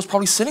Jezebel was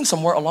probably sitting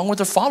somewhere along with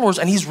her followers,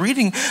 and he's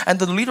reading, and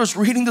the leader's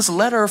reading this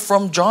letter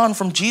from John,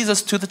 from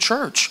Jesus to the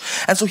church.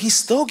 And so he's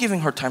still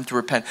giving her time to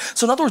repent.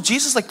 So in other words,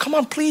 Jesus is like, come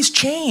on, please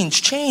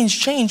change,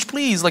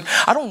 please. Like,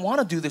 I don't want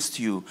to do this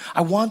to you.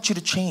 I want you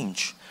to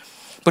change.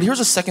 But here's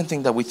a second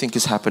thing that we think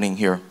is happening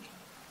here,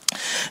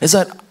 is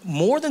that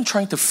more than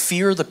trying to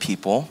fear the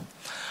people,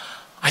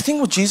 I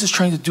think what Jesus is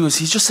trying to do is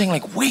he's just saying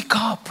like, wake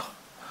up.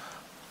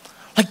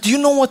 Like, do you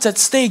know what's at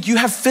stake? You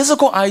have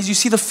physical eyes, you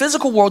see the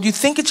physical world, you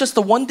think it's just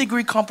a 1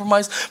 degree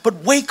compromise, but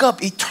wake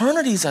up,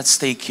 eternity is at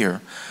stake here.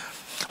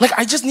 Like,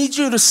 I just need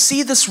you to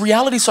see this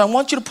reality, so I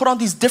want you to put on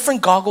these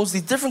different goggles,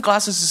 these different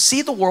glasses to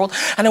see the world,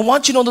 and I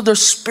want you to know that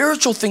there's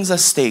spiritual things at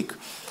stake.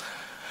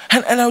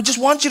 And I just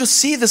want you to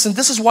see this, and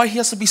this is why he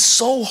has to be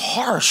so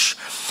harsh.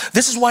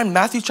 This is why in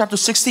Matthew chapter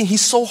 16,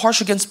 he's so harsh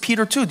against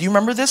Peter too. Do you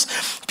remember this?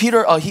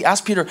 Peter, he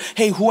asked Peter,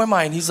 hey, who am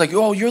I? And he's like,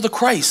 oh, you're the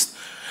Christ.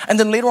 And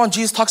then later on,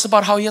 Jesus talks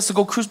about how he has to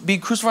go be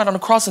crucified on the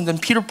cross. And then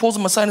Peter pulls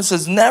him aside and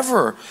says,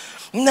 never,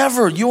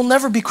 you will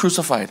never be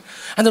crucified.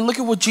 And then look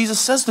at what Jesus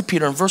says to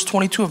Peter in verse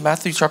 22 of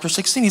Matthew chapter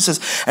 16. He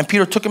says, and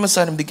Peter took him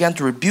aside and began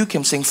to rebuke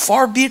him, saying,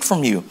 far be it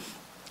from you,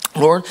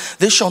 Lord,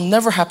 this shall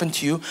never happen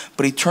to you.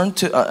 But he turned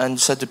to and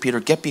said to Peter,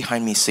 get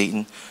behind me,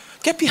 Satan.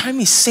 Get behind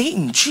me,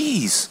 Satan.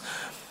 Jeez.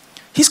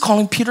 He's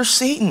calling Peter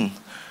Satan.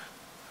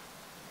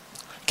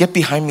 Get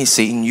behind me,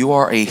 Satan. You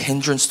are a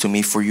hindrance to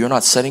me, for you're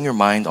not setting your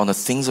mind on the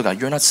things of God.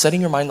 You're not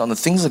setting your mind on the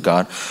things of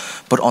God,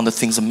 but on the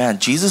things of man.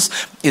 Jesus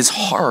is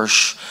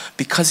harsh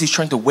because he's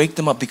trying to wake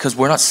them up, because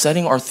we're not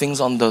setting our things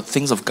on the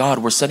things of God.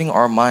 We're setting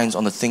our minds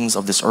on the things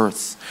of this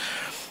earth.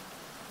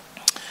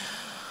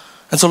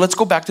 And so let's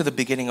go back to the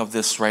beginning of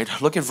this, right?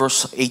 Look at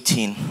verse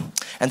 18.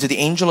 And to the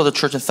angel of the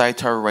church in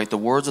Thyatira write, the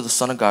words of the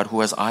Son of God,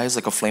 who has eyes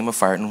like a flame of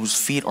fire and whose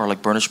feet are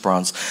like burnished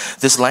bronze.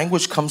 This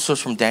language comes to us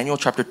from Daniel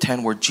chapter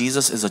 10, where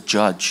Jesus is a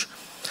judge.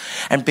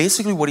 And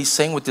basically what he's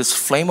saying with this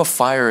flame of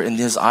fire in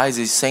his eyes,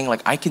 he's saying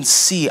like, I can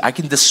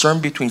discern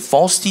between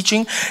false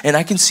teaching and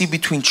I can see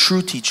between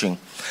true teaching.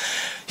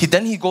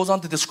 Then he goes on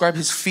to describe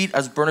his feet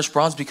as burnished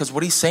bronze, because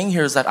what he's saying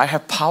here is that I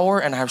have power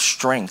and I have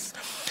strength.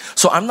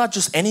 So I'm not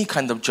just any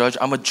kind of judge.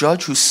 I'm a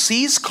judge who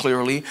sees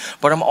clearly,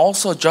 but I'm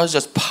also a judge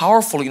that's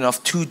powerful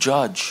enough to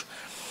judge.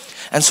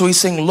 And so he's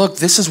saying, look,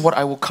 this is what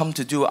I will come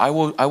to do. I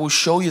will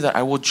show you that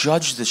I will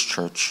judge this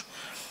church.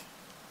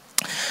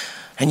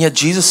 And yet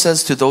Jesus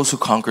says to those who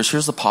conquer,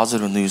 here's the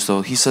positive news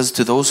though. He says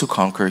to those who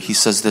conquer, he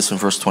says this in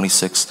verse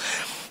 26,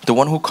 the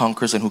one who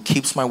conquers and who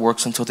keeps my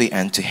works until the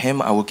end, to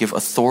him I will give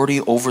authority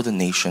over the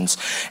nations,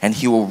 and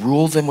he will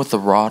rule them with a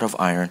rod of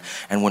iron.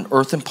 And when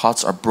earthen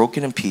pots are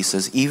broken in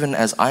pieces, even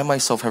as I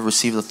myself have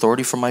received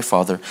authority from my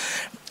Father,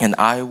 and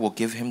I will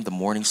give him the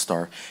morning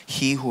star.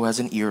 He who has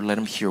an ear, let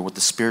him hear what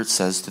the Spirit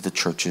says to the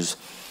churches.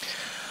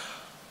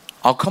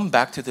 I'll come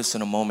back to this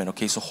in a moment,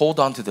 okay? So hold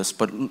on to this,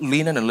 but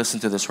lean in and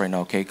listen to this right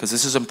now, okay? Because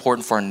this is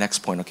important for our next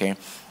point, okay?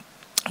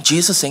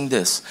 Jesus is saying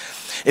this,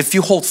 if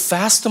you hold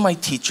fast to my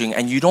teaching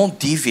and you don't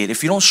deviate,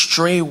 if you don't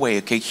stray away,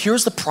 okay,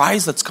 here's the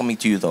prize that's coming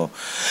to you though.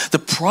 The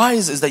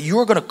prize is that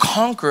you're going to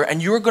conquer and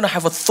you're going to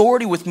have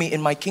authority with me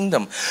in my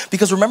kingdom.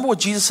 Because remember what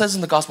Jesus says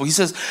in the gospel. He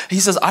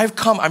says, I've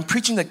come, I'm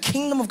preaching the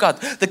kingdom of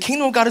God. The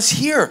kingdom of God is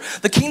here.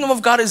 The kingdom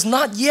of God is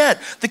not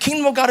yet. The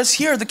kingdom of God is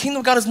here. The kingdom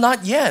of God is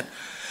not yet.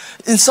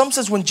 In some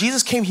sense, when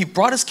Jesus came, he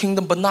brought his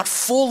kingdom, but not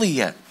fully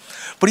yet.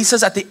 But he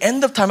says at the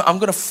end of time, I'm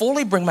going to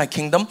fully bring my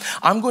kingdom.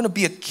 I'm going to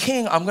be a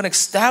king. I'm going to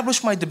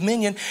establish my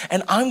dominion.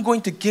 And I'm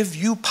going to give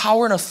you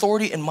power and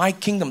authority in my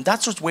kingdom.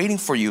 That's what's waiting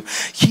for you.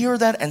 Hear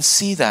that and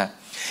see that.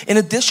 In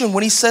addition,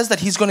 when he says that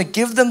he's going to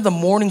give them the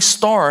morning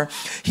star,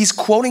 he's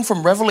quoting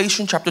from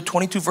Revelation chapter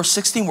 22, verse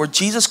 16, where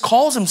Jesus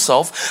calls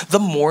himself the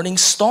morning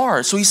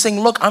star. So he's saying,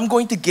 look, I'm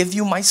going to give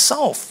you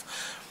myself.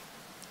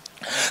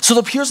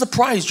 So here's the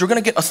prize. You're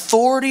going to get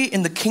authority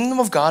in the kingdom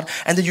of God,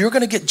 and then you're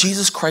going to get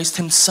Jesus Christ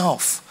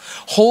himself.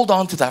 Hold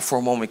on to that for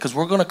a moment, because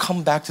we're going to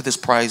come back to this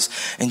prize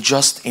in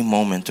just a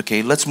moment,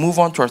 okay? Let's move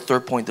on to our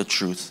third point, the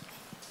truth.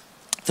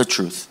 The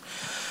truth.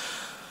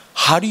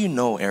 How do you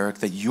know, Eric,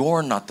 that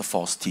you're not the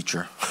false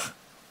teacher?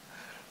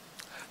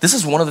 This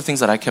is one of the things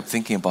that I kept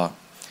thinking about.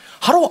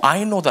 How do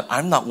I know that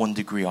I'm not 1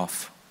 degree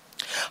off?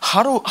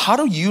 How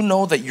do you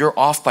know that you're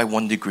off by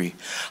 1 degree?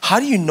 How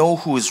do you know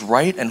who is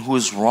right and who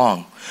is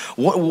wrong?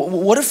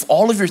 What if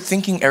all of your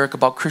thinking, Eric,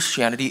 about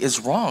Christianity is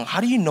wrong?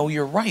 How do you know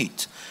you're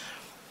right?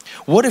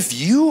 What if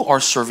you are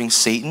serving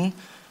Satan,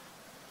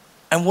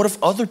 and what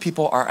if other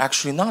people are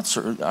actually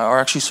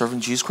serving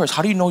Jesus Christ?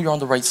 How do you know you're on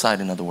the right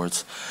side, in other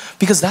words?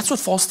 Because that's what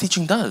false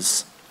teaching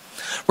does.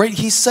 Right?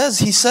 He says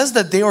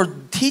that they are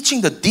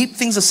teaching the deep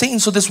things of Satan.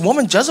 So this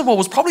woman, Jezebel,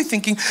 was probably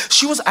thinking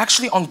she was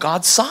actually on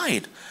God's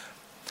side.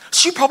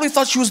 She probably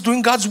thought she was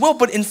doing God's will,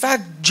 but in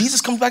fact, Jesus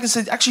comes back and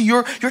says, actually,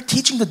 you're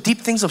teaching the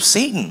deep things of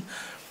Satan.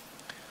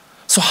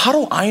 So how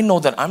do I know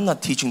that I'm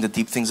not teaching the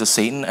deep things of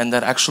Satan and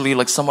that actually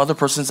like some other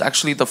person's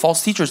actually the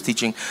false teacher is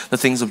teaching the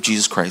things of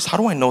Jesus Christ? How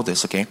do I know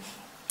this, okay?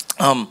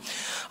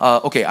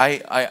 Okay,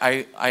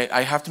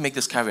 I have to make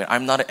this caveat.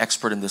 I'm not an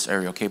expert in this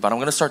area, okay? But I'm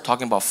going to start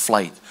talking about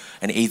flight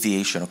and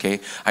aviation,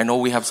 okay? I know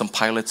we have some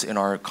pilots in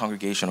our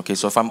congregation, okay?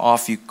 So if I'm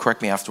off, you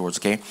correct me afterwards,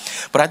 okay?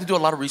 But I had to do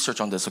a lot of research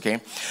on this,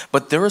 okay?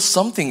 But there is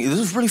something, this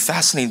is really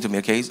fascinating to me,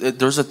 okay?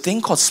 There's a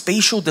thing called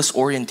spatial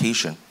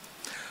disorientation.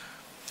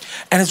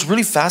 And it's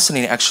really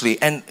fascinating, actually.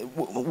 And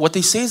what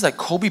they say is that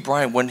Kobe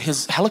Bryant, when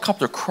his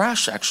helicopter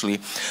crashed,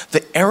 actually,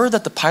 the error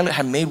that the pilot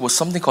had made was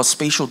something called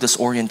spatial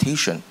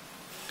disorientation.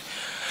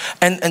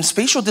 And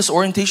spatial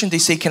disorientation, they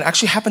say, can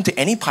actually happen to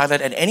any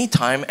pilot at any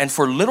time and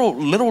for little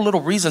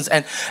reasons.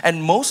 And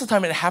most of the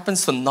time it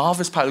happens to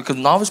novice pilots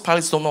because novice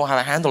pilots don't know how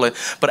to handle it.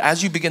 But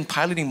as you begin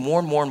piloting more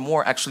and more and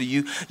more, actually,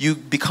 you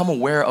become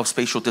aware of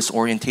spatial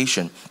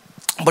disorientation.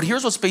 But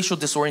here's what spatial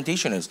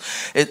disorientation is.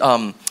 This is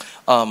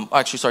what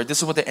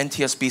the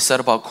NTSB said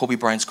about Kobe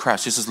Bryant's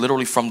crash. This is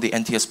literally from the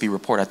NTSB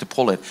report. I had to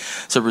pull it.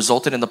 So it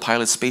resulted in the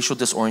pilot's spatial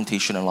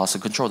disorientation and loss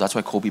of control. That's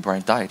why Kobe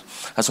Bryant died.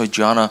 That's why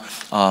Gianna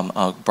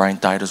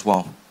Bryant died as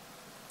well.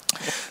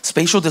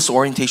 Spatial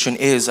disorientation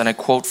is, and I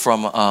quote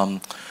from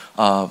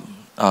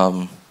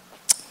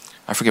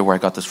I forget where I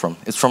got this from.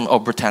 It's from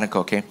Britannica,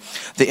 okay?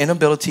 The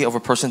inability of a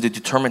person to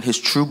determine his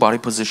true body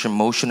position,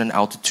 motion, and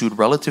altitude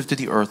relative to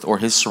the earth or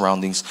his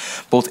surroundings.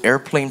 Both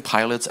airplane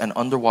pilots and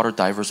underwater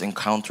divers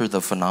encounter the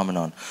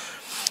phenomenon.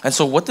 And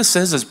so what this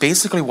says is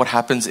basically what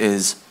happens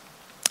is,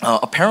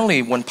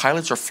 apparently when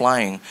pilots are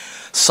flying,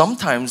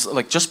 sometimes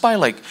like just by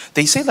like,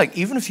 they say like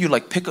even if you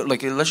like pick up,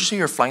 like let's just say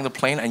you're flying the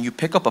plane and you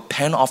pick up a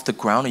pen off the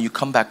ground and you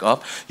come back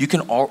up, you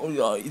can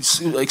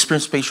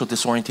experience spatial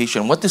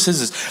disorientation. What this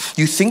is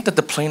you think that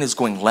the plane is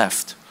going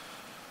left.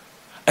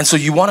 And so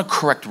you want to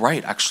correct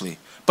right actually.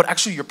 But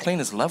actually your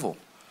plane is level.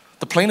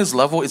 The plane is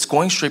level, it's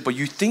going straight, but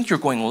you think you're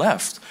going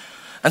left.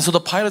 And so the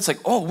pilot's like,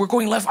 oh, we're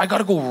going left, I got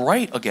to go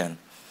right again.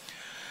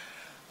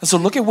 And so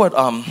look at what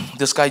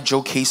this guy,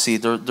 Joe Casey,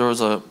 there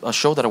was a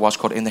show that I watched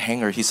called In the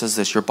Hangar. He says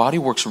this, your body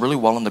works really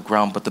well on the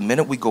ground, but the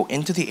minute we go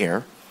into the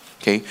air,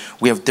 okay,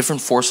 we have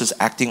different forces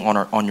acting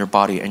on your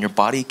body, and your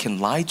body can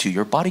lie to you.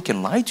 Your body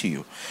can lie to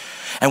you.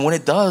 And when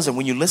it does, and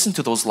when you listen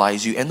to those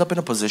lies, you end up in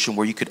a position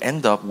where you could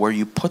end up where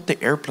you put the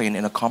airplane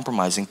in a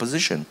compromising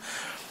position.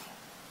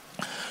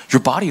 Your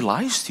body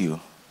lies to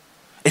you.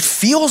 It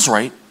feels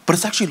right, but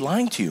it's actually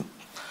lying to you.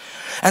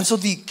 And so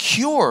the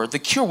cure,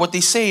 what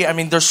they say, I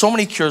mean, there's so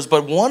many cures,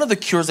 but one of the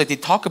cures that they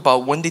talk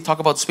about when they talk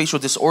about spatial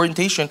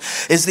disorientation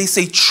is they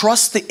say,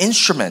 trust the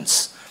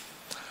instruments.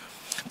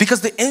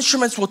 Because the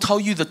instruments will tell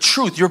you the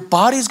truth. Your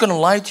body's going to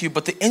lie to you,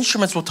 but the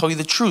instruments will tell you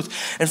the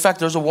truth. In fact,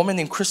 there's a woman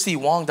named Christy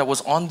Wong that was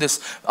on this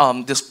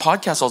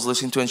podcast I was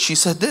listening to, and she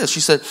said this.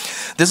 She said,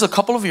 this is a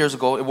couple of years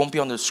ago. It won't be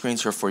on the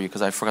screens here for you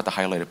because I forgot to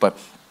highlight it, but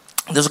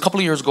there's a couple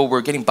of years ago, we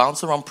were getting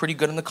bounced around pretty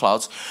good in the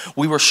clouds.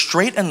 We were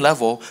straight and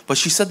level, but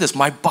she said this,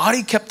 my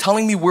body kept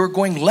telling me we were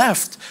going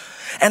left,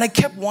 and I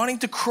kept wanting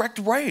to correct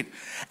right.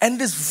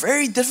 And it is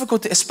very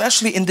difficult,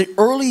 especially in the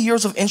early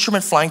years of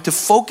instrument flying, to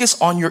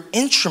focus on your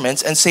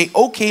instruments and say,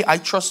 okay, I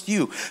trust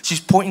you. She's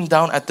pointing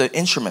down at the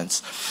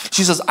instruments.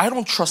 She says, I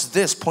don't trust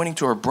this, pointing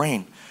to her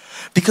brain.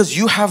 Because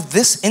you have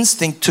this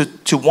instinct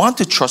to want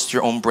to trust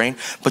your own brain,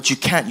 but you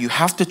can't. You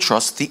have to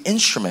trust the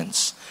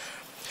instruments.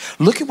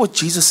 Look at what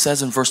Jesus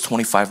says in verse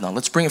 25 now.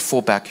 Let's bring it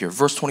full back here.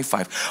 Verse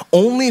 25.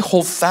 Only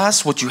hold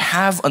fast what you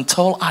have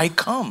until I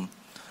come.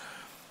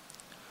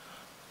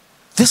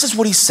 This is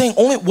what he's saying.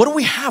 What do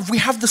we have? We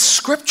have the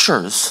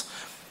scriptures.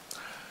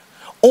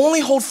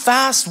 Only hold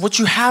fast what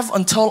you have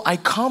until I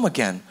come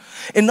again.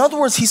 In other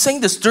words, he's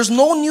saying this. There's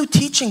no new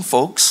teaching,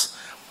 folks.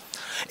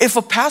 If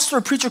a pastor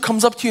or preacher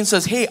comes up to you and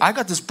says, hey, I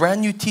got this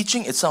brand new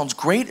teaching. It sounds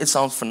great. It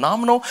sounds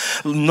phenomenal.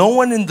 No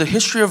one in the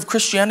history of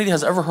Christianity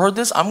has ever heard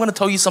this. I'm going to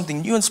tell you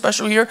something new and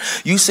special here.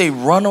 You say,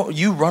 run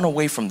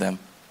away from them.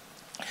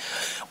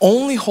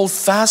 Only hold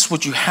fast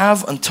what you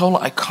have until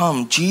I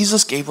come.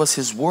 Jesus gave us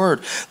his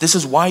word. This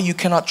is why you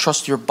cannot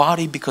trust your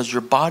body, because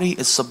your body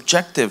is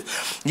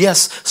subjective.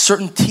 Yes,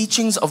 certain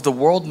teachings of the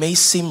world may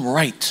seem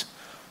right,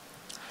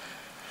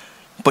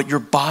 but your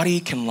body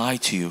can lie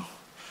to you.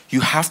 You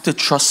have to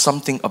trust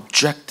something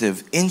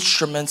objective,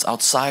 instruments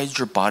outside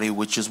your body,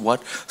 which is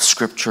what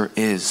Scripture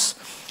is.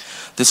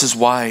 This is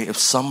why if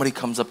somebody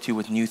comes up to you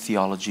with new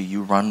theology,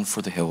 you run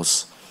for the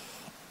hills.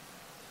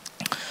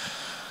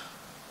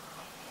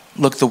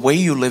 Look, the way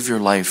you live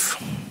your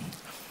life,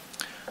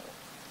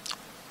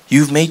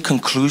 you've made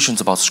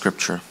conclusions about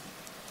Scripture.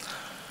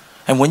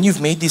 And when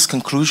you've made these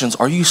conclusions,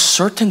 are you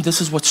certain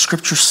this is what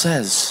Scripture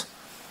says?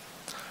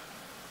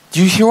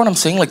 Do you hear what I'm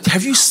saying? Like,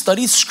 have you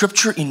studied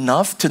Scripture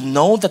enough to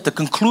know that the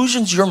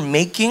conclusions you're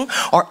making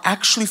are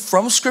actually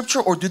from Scripture,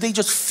 or do they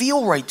just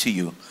feel right to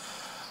you?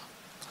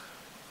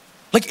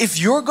 Like, if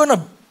you're going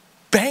to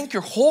bank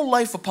your whole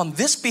life upon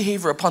this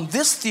behavior, upon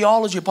this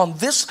theology, upon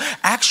this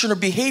action or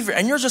behavior,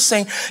 and you're just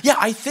saying, yeah,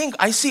 I think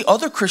I see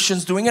other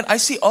Christians doing it, I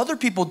see other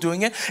people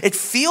doing it, it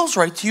feels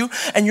right to you,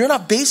 and you're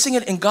not basing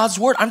it in God's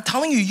word, I'm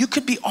telling you, you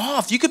could be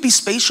off. You could be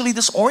spatially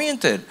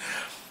disoriented.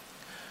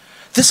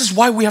 This is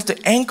why we have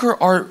to anchor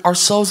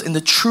ourselves in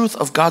the truth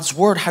of God's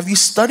word. Have you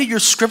studied your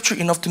scripture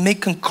enough to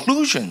make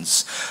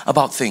conclusions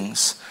about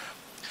things?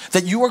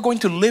 That you are going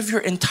to live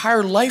your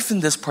entire life in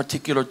this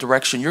particular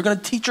direction. You're going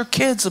to teach your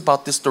kids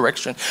about this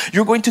direction.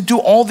 You're going to do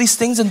all these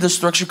things in this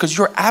direction because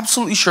you're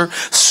absolutely sure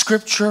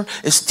scripture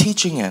is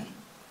teaching it.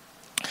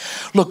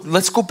 Look,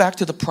 let's go back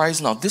to the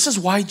prize now. This is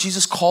why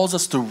Jesus calls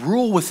us to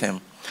rule with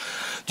him.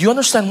 Do you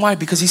understand why?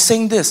 Because he's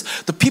saying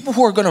this: the people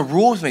who are going to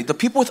rule with me, the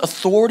people with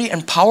authority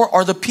and power,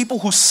 are the people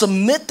who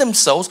submit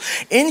themselves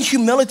in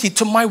humility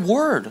to my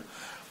word.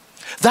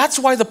 That's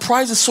why the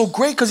prize is so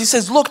great, because he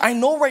says, look, I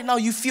know right now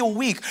you feel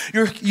weak.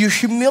 You're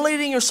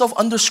humiliating yourself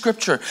under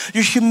scripture.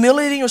 You're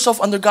humiliating yourself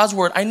under God's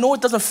word. I know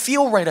it doesn't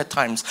feel right at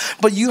times,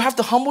 but you have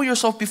to humble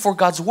yourself before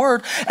God's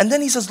word. And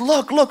then he says,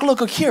 look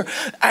here.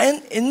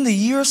 And in the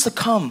years to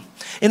come,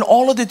 in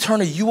all of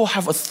eternity, you will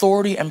have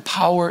authority and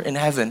power in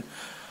heaven.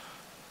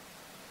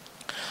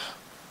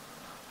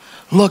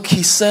 Look,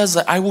 he says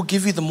that I will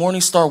give you the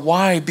morning star.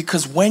 Why?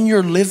 Because when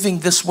you're living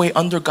this way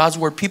under God's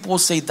word, people will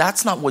say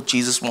that's not what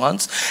Jesus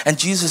wants. And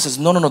Jesus says,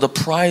 no, the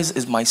prize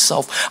is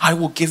myself. I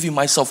will give you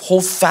myself.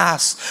 Hold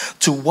fast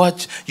to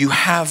what you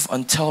have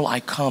until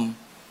I come.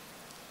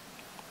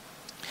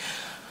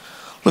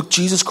 Look,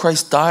 Jesus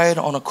Christ died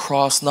on a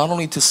cross not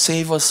only to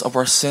save us of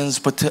our sins,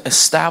 but to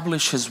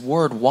establish his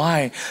word.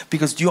 Why?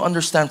 Because do you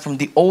understand, from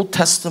the Old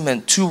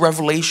Testament to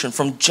Revelation,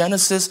 from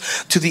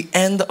Genesis to the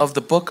end of the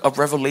book of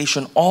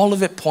Revelation, all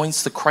of it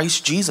points to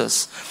Christ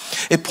Jesus.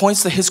 It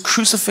points to his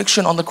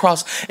crucifixion on the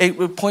cross.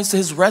 It points to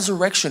his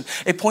resurrection.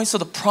 It points to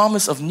the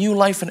promise of new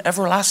life and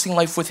everlasting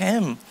life with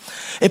him.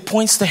 It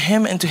points to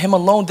him and to him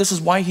alone. This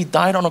is why he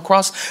died on a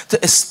cross, to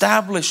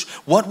establish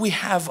what we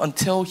have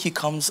until he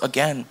comes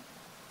again.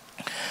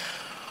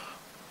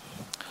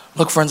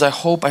 Look, friends, I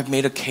hope I've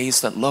made a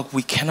case that, look,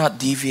 we cannot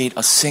deviate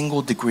a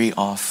single degree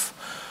off.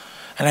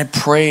 And I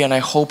pray and I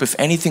hope, if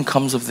anything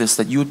comes of this,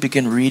 that you would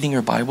begin reading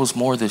your Bibles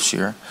more this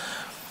year.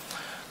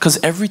 Because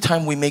every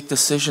time we make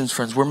decisions,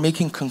 friends, we're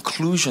making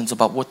conclusions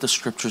about what the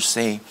scriptures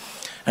say.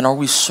 And are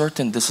we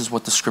certain this is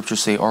what the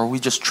scriptures say, or are we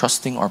just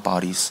trusting our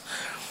bodies?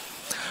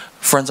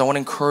 Friends, I want to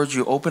encourage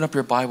you, open up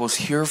your Bibles,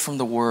 hear from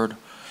the word.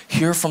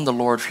 Hear from the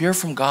Lord, hear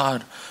from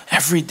God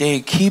every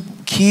day.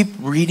 Keep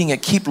reading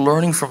it, keep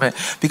learning from it,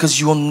 because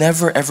you will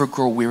never ever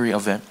grow weary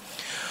of it.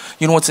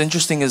 You know what's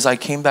interesting is I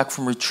came back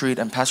from retreat,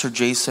 and Pastor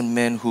Jason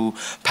Min, who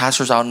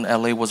pastors out in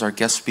LA, was our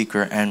guest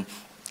speaker. And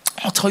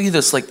I'll tell you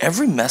this, like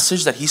every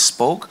message that he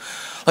spoke,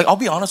 like I'll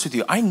be honest with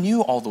you, I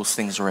knew all those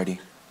things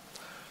already.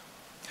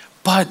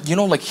 But you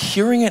know, like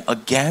hearing it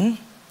again,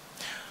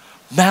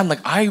 man,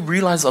 like I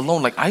realized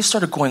alone, like I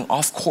started going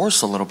off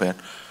course a little bit.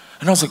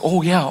 And I was like,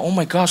 oh yeah, oh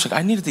my gosh, like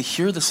I needed to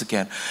hear this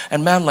again.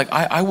 And man, like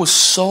I was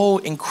so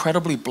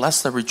incredibly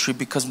blessed at retreat,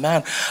 because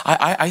man,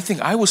 I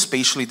think I was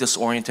spatially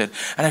disoriented.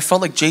 And I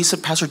felt like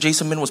Pastor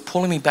Jason Min was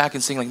pulling me back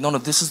and saying like, no,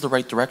 this is the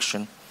right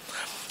direction.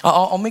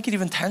 I'll make it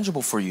even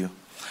tangible for you.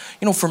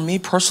 You know, for me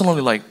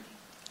personally, like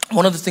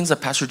one of the things that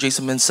Pastor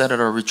Jason Min said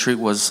at our retreat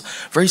was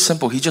very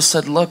simple. He just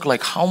said, look,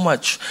 like how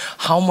much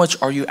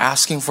are you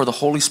asking for the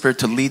Holy Spirit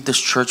to lead this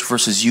church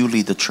versus you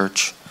lead the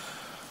church?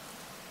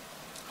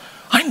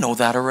 I know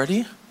that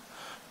already.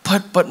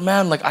 But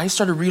man, like I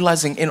started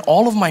realizing in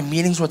all of my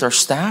meetings with our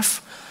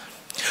staff,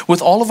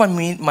 with all of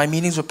my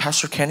meetings with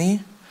Pastor Kenny,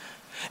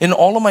 in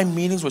all of my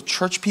meetings with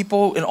church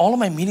people, in all of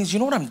my meetings, you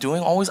know what I'm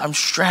doing always? I'm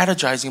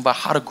strategizing about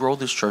how to grow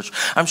this church.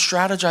 I'm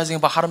strategizing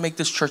about how to make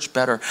this church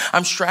better.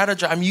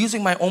 I'm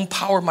using my own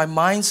power, my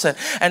mindset.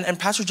 And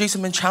Pastor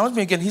Jason Min challenged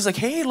me again. He's like,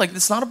 hey, like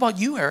it's not about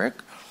you, Eric.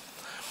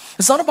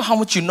 It's not about how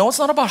much you know. It's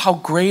not about how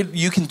great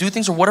you can do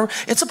things or whatever.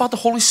 It's about the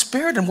Holy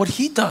Spirit and what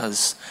he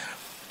does.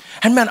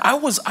 And man, I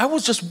was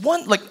just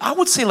I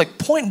would say like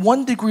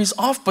 0.1 degrees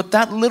off, but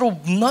that little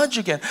nudge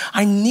again,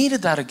 I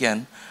needed that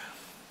again.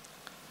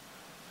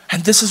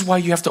 And this is why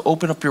you have to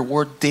open up your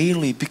word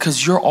daily,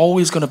 because you're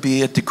always going to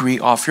be a degree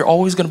off. You're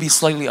always going to be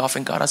slightly off,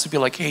 and God has to be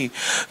like, hey,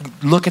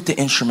 look at the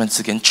instruments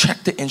again.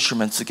 Check the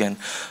instruments again,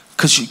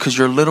 because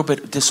you're a little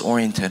bit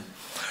disoriented.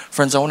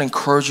 Friends, I want to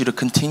encourage you to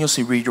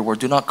continuously read your word.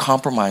 Do not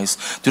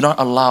compromise. Do not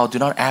allow. Do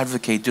not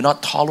advocate. Do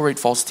not tolerate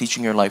false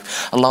teaching in your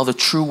life. Allow the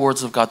true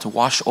words of God to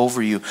wash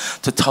over you,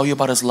 to tell you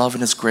about his love and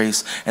his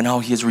grace and how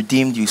he has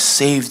redeemed you,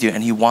 saved you,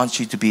 and he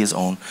wants you to be his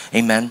own.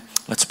 Amen.